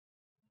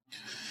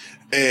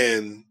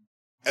 And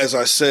as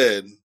I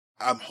said,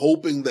 I'm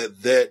hoping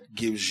that that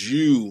gives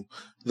you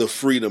the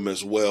freedom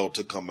as well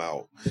to come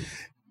out.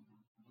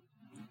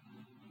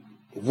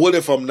 What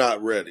if I'm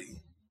not ready?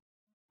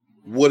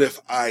 What if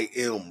I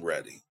am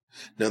ready?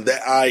 Now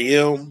that I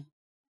am,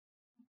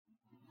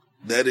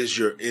 that is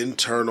your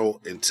internal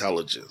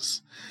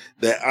intelligence.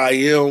 That I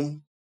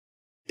am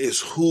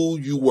is who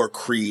you were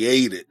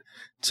created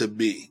to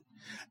be.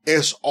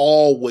 It's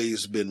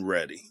always been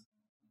ready.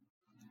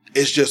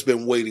 It's just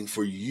been waiting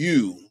for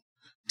you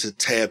to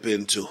tap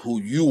into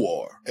who you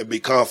are and be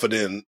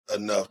confident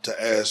enough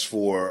to ask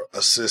for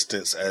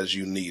assistance as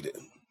you need it.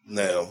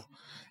 Now,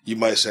 you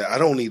might say, I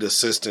don't need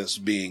assistance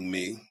being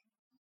me.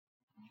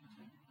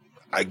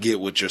 I get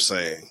what you're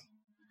saying.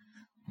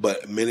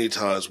 But many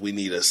times we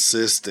need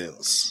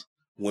assistance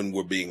when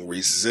we're being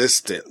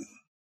resistant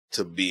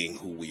to being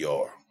who we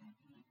are.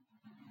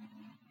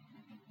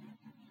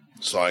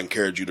 So I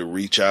encourage you to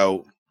reach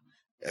out.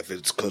 If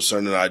it's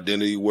concerning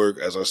identity work,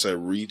 as I said,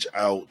 reach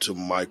out to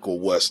Michael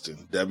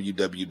Weston,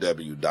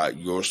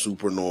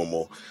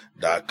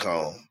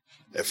 www.yoursupernormal.com.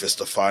 If it's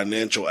the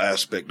financial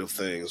aspect of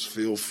things,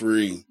 feel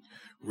free,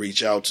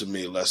 reach out to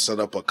me. Let's set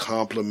up a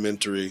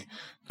complimentary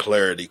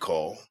clarity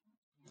call.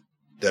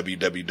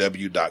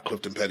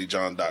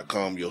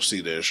 www.cliftonpettyjohn.com. You'll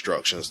see the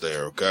instructions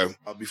there, okay?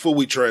 Before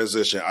we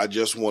transition, I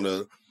just want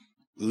to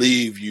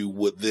leave you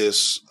with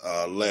this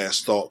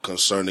last thought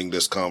concerning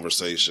this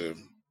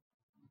conversation.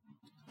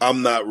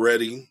 I'm not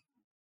ready.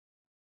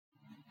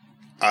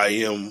 I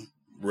am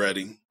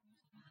ready.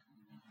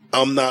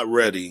 I'm not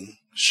ready.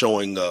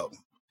 Showing up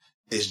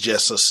is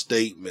just a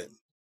statement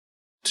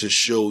to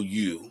show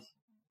you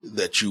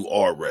that you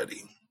are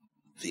ready.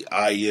 The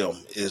I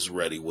am is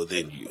ready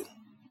within you.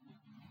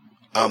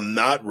 I'm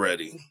not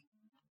ready.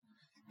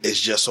 It's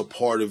just a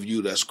part of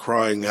you that's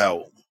crying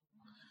out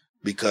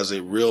because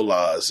it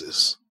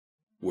realizes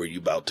where you're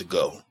about to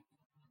go.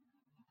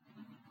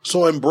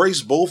 So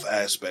embrace both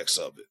aspects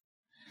of it.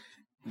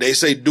 They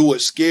say do it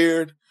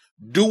scared,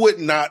 do it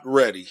not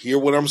ready. Hear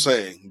what I'm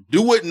saying?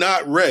 Do it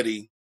not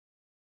ready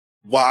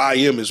while I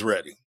am is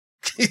ready.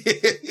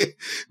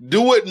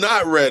 Do it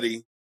not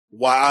ready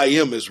while I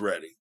am is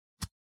ready.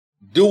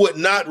 Do it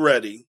not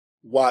ready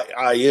while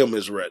I am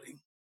is ready.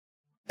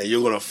 And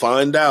you're going to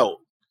find out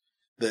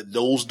that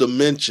those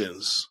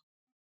dimensions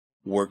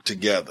work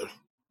together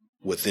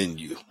within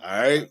you.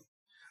 All right.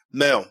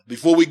 Now,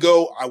 before we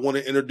go, I want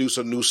to introduce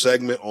a new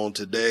segment on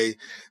today.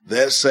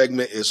 That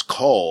segment is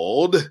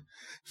called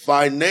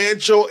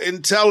Financial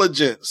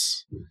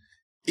Intelligence.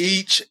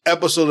 Each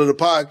episode of the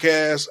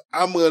podcast,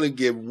 I'm going to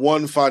give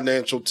one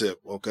financial tip,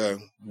 okay?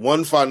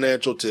 One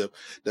financial tip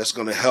that's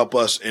going to help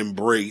us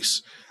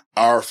embrace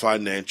our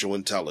financial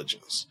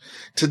intelligence.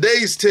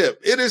 Today's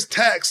tip, it is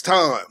tax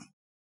time.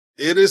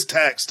 It is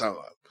tax time.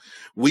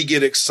 We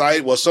get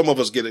excited. Well, some of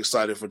us get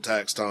excited for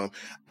tax time.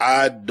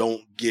 I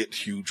don't get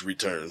huge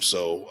returns,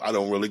 so I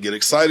don't really get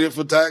excited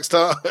for tax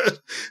time.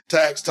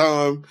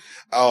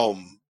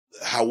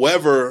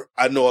 However,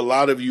 I know a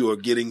lot of you are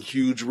getting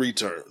huge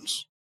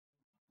returns.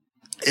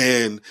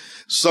 And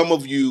some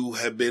of you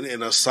have been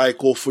in a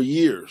cycle for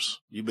years.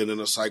 You've been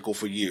in a cycle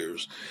for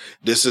years.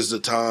 This is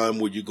the time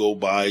where you go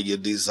buy your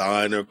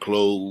designer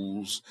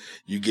clothes.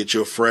 You get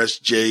your fresh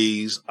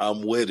J's.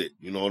 I'm with it.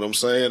 You know what I'm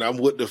saying? I'm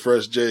with the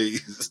fresh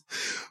J's.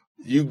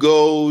 You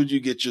go,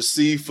 you get your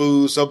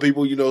seafood. Some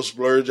people,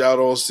 splurge out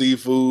on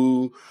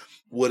seafood.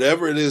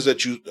 Whatever it is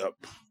that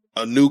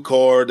a new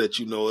car that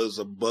is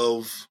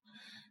above,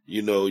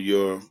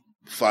 your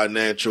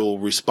financial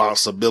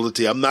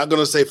responsibility. I'm not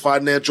going to say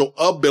financial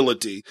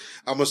ability.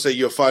 I'm going to say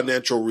your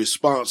financial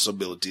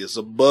responsibility. It's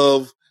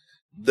above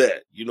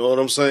that. You know what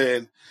I'm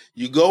saying?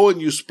 You go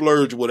and you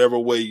splurge whatever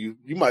way you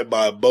might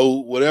buy a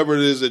boat, whatever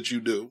it is that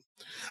you do.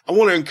 I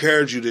want to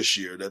encourage you this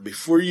year that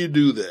before you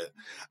do that,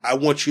 I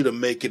want you to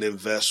make an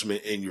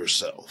investment in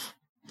yourself.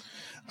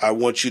 I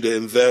want you to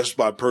invest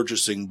by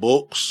purchasing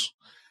books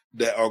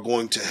that are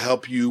going to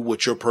help you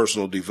with your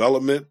personal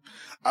development.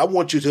 I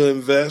want you to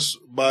invest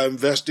by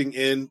investing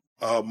in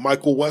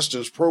Michael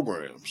Weston's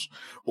programs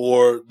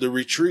or the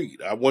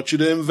retreat. I want you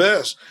to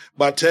invest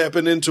by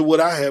tapping into what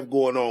I have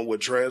going on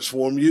with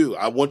Transform You.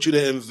 I want you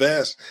to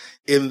invest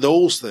in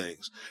those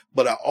things,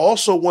 but I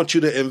also want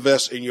you to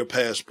invest in your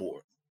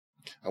passport.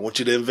 I want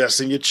you to invest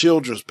in your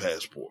children's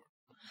passport.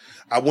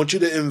 I want you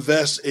to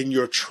invest in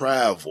your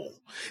travel.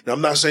 Now,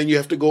 I'm not saying you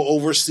have to go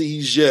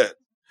overseas yet,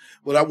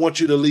 but I want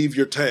you to leave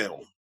your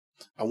town.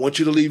 I want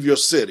you to leave your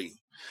city.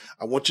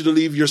 I want you to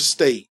leave your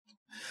state.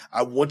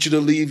 I want you to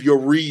leave your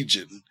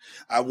region.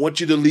 I want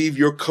you to leave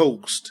your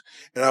coast.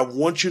 And I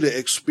want you to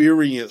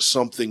experience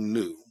something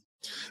new,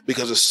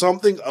 because it's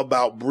something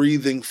about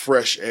breathing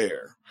fresh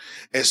air.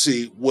 And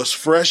see, what's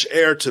fresh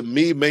air to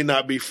me may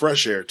not be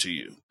fresh air to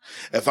you.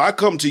 If I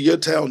come to your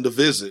town to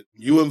visit,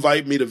 you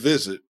invite me to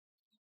visit,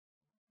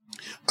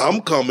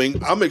 I'm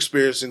coming, I'm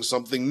experiencing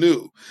something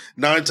new.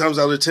 9 times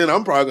out of 10,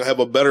 I'm probably going to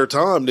have a better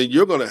time than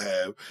you're going to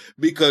have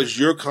because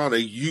you're kind of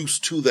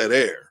used to that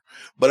air.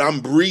 But I'm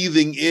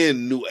breathing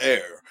in new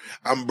air.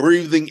 I'm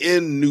breathing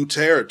in new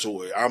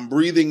territory. I'm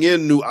breathing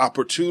in new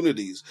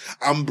opportunities.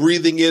 I'm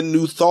breathing in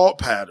new thought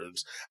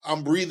patterns.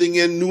 I'm breathing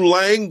in new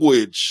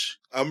language.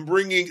 I'm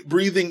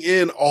breathing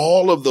in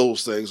all of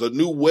those things, a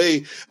new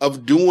way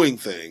of doing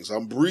things.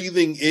 I'm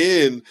breathing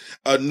in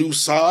a new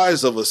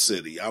size of a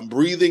city. I'm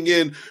breathing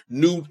in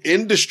new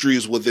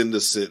industries within the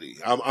city.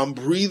 I'm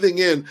breathing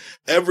in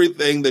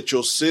everything that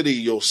your city,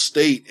 your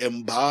state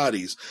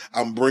embodies.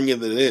 I'm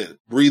bringing it in,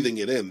 breathing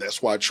it in.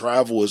 That's why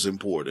travel is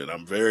important.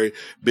 I'm very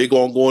big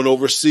on going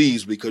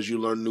overseas because you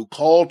learn new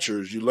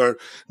cultures, you learn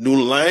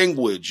new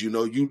language, you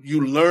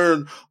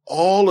learn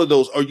all of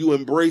those, or you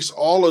embrace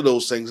all of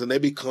those things, and they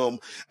become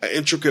an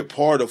intricate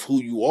part of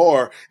who you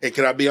are. And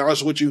can I be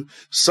honest with you?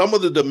 Some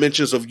of the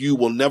dimensions of you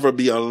will never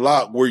be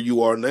unlocked where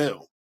you are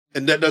now.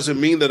 And that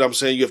doesn't mean that I'm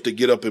saying you have to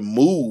get up and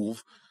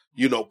move,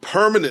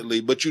 permanently,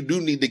 but you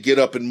do need to get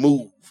up and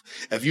move.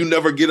 If you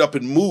never get up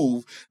and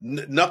move,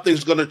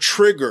 nothing's going to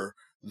trigger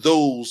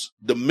those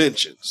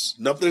dimensions.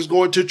 Nothing's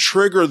going to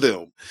trigger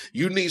them.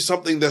 You need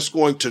something that's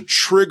going to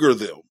trigger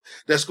them,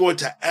 that's going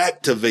to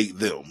activate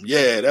them.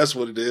 Yeah, that's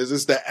what it is.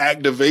 It's the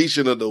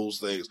activation of those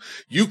things.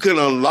 You can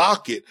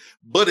unlock it,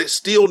 but it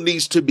still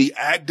needs to be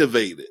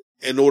activated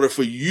in order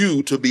for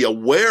you to be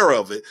aware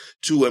of it,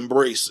 to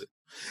embrace it.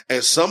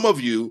 And some of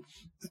you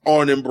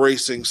aren't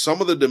embracing some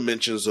of the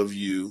dimensions of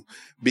you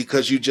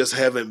because you just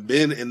haven't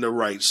been in the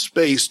right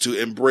space to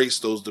embrace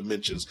those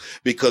dimensions,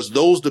 because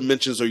those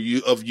dimensions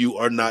of you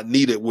are not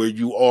needed where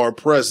you are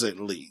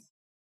presently.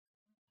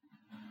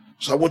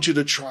 So I want you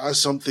to try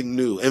something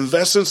new.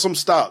 Invest in some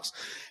stocks.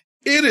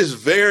 It is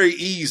very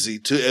easy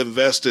to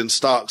invest in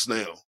stocks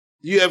now.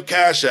 You have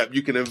Cash App.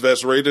 You can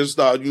invest right in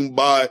stock. You can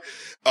buy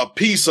a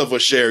piece of a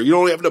share. You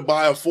don't have to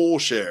buy a full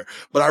share.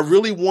 But I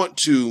really want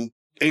to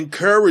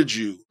encourage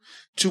you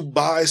to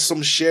buy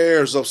some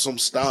shares of some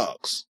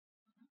stocks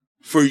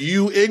for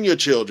you and your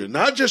children,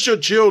 not just your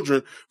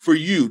children, for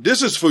you.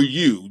 This is for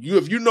you.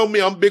 If you know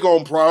me, I'm big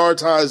on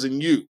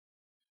prioritizing you.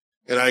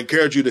 And I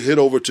encourage you to head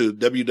over to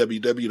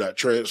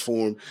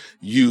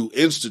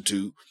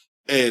www.transformuinstitute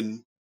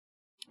and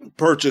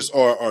purchase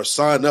or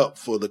sign up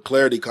for the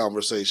Clarity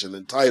Conversation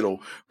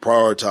entitled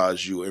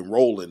Prioritize You.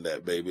 Enroll in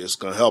that, baby. It's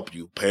going to help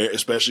you,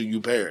 especially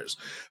you parents.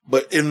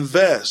 But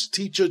invest.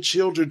 Teach your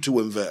children to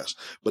invest.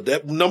 But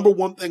that number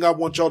one thing I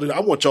want y'all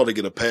to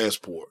get a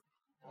passport.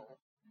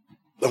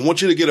 I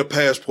want you to get a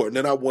passport, and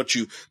then I want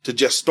you to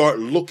just start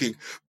looking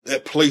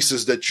at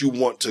places that you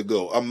want to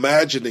go,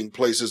 imagining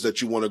places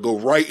that you want to go,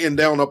 writing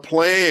down a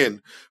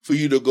plan for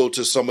you to go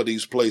to some of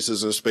these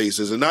places and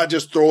spaces, and not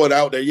just throw it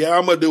out there. Yeah,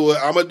 I'm going to do it.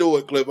 I'm going to do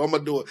it, Cliff. I'm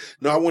going to do it.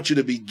 No, I want you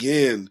to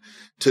begin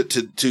to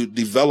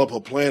develop a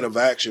plan of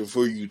action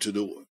for you to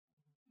do it.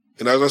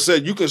 And as I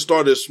said, you can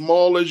start as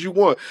small as you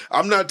want.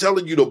 I'm not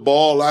telling you to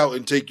ball out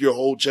and take your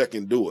whole check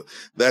and do it.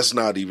 That's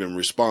not even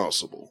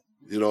responsible.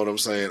 You know what I'm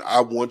saying? I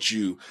want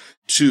you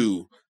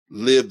to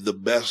live the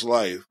best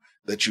life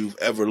that you've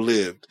ever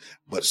lived,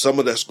 but some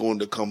of that's going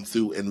to come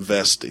through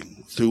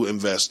investing.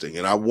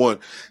 And I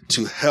want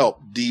to help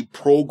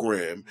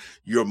deprogram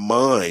your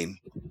mind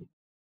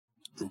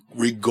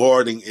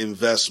regarding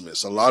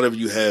investments. A lot of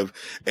you have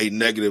a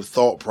negative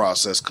thought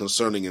process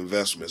concerning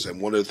investments.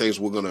 And one of the things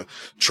we're going to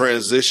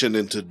transition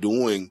into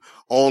doing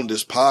on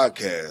this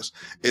podcast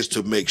is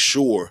to make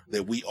sure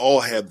that we all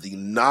have the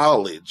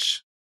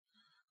knowledge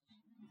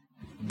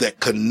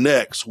that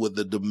connects with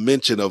the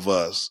dimension of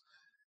us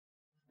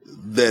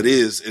that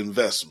is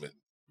investment.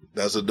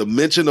 There's a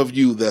dimension of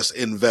you that's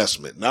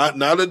investment,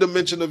 not a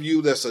dimension of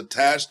you that's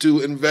attached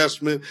to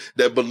investment,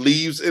 that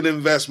believes in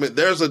investment.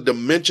 There's a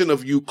dimension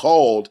of you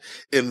called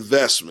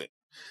investment.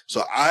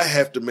 So I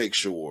have to make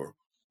sure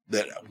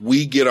that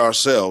we get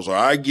ourselves, or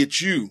I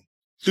get you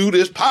through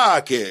this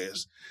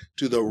podcast,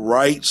 to the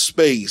right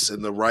space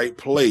and the right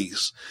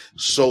place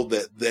so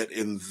that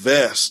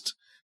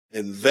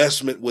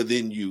investment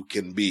within you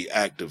can be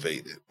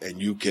activated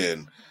and you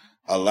can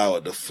allow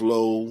it to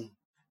flow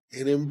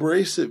and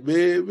embrace it,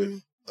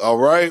 baby. All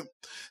right.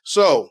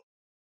 So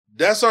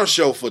that's our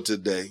show for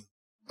today,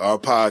 our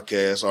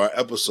podcast, our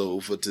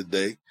episode for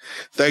today.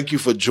 Thank you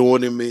for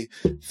joining me.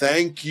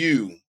 Thank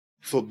you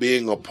for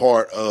being a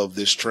part of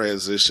this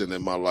transition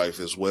in my life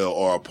as well,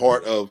 or a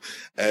part of,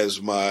 as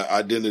my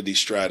identity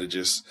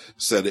strategist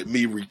said it,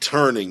 me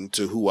returning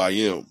to who I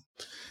am.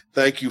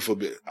 Thank you for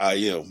I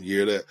am. You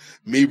hear that?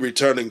 Me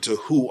returning to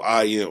who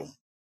I am.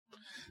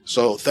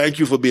 So thank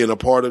you for being a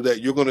part of that.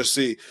 You're going to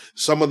see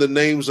some of the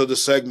names of the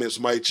segments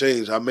might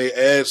change. I may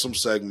add some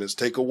segments,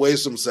 take away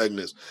some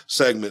segments.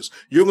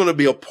 You're going to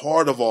be a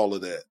part of all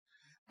of that.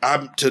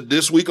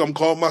 This week, I'm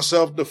calling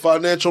myself the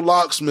financial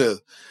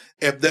locksmith.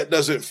 If that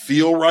doesn't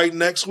feel right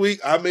next week,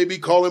 I may be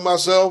calling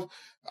myself,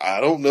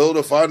 I don't know,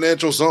 the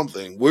financial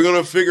something. We're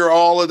going to figure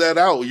all of that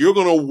out. You're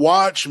going to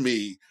watch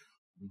me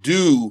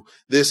do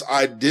this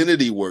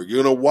identity work.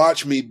 You're going to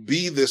watch me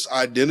be this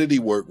identity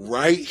work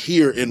right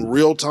here in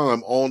real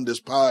time on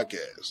this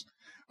podcast.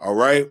 All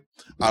right.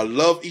 I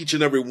love each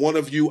and every one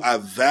of you. I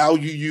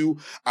value you.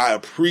 I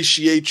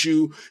appreciate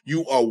you.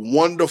 You are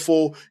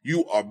wonderful.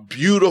 You are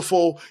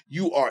beautiful.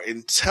 You are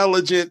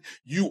intelligent.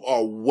 You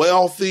are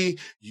wealthy.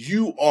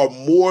 You are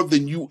more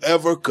than you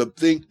ever could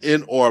think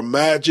in or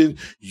imagine.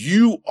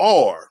 You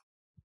are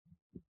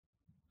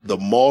the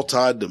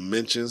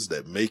multi-dimensions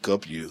that make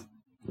up you.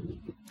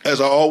 As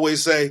I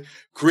always say,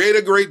 create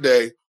a great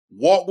day,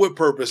 walk with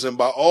purpose, and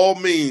by all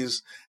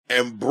means,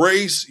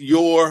 embrace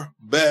your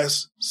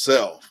best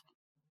self.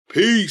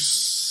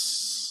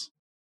 Peace.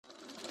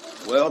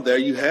 Well, there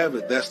you have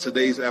it. That's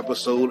today's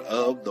episode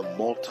of the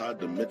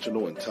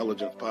Multidimensional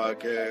Intelligence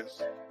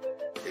Podcast.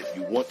 If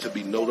you want to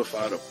be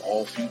notified of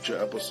all future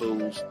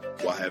episodes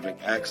while having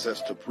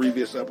access to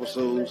previous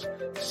episodes,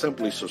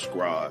 simply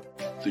subscribe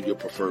through your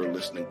preferred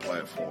listening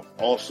platform.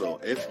 Also,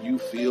 if you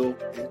feel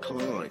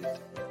inclined,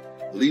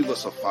 leave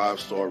us a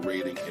 5-star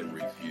rating and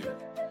review.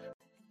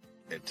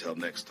 Until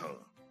next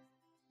time,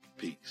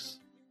 peace.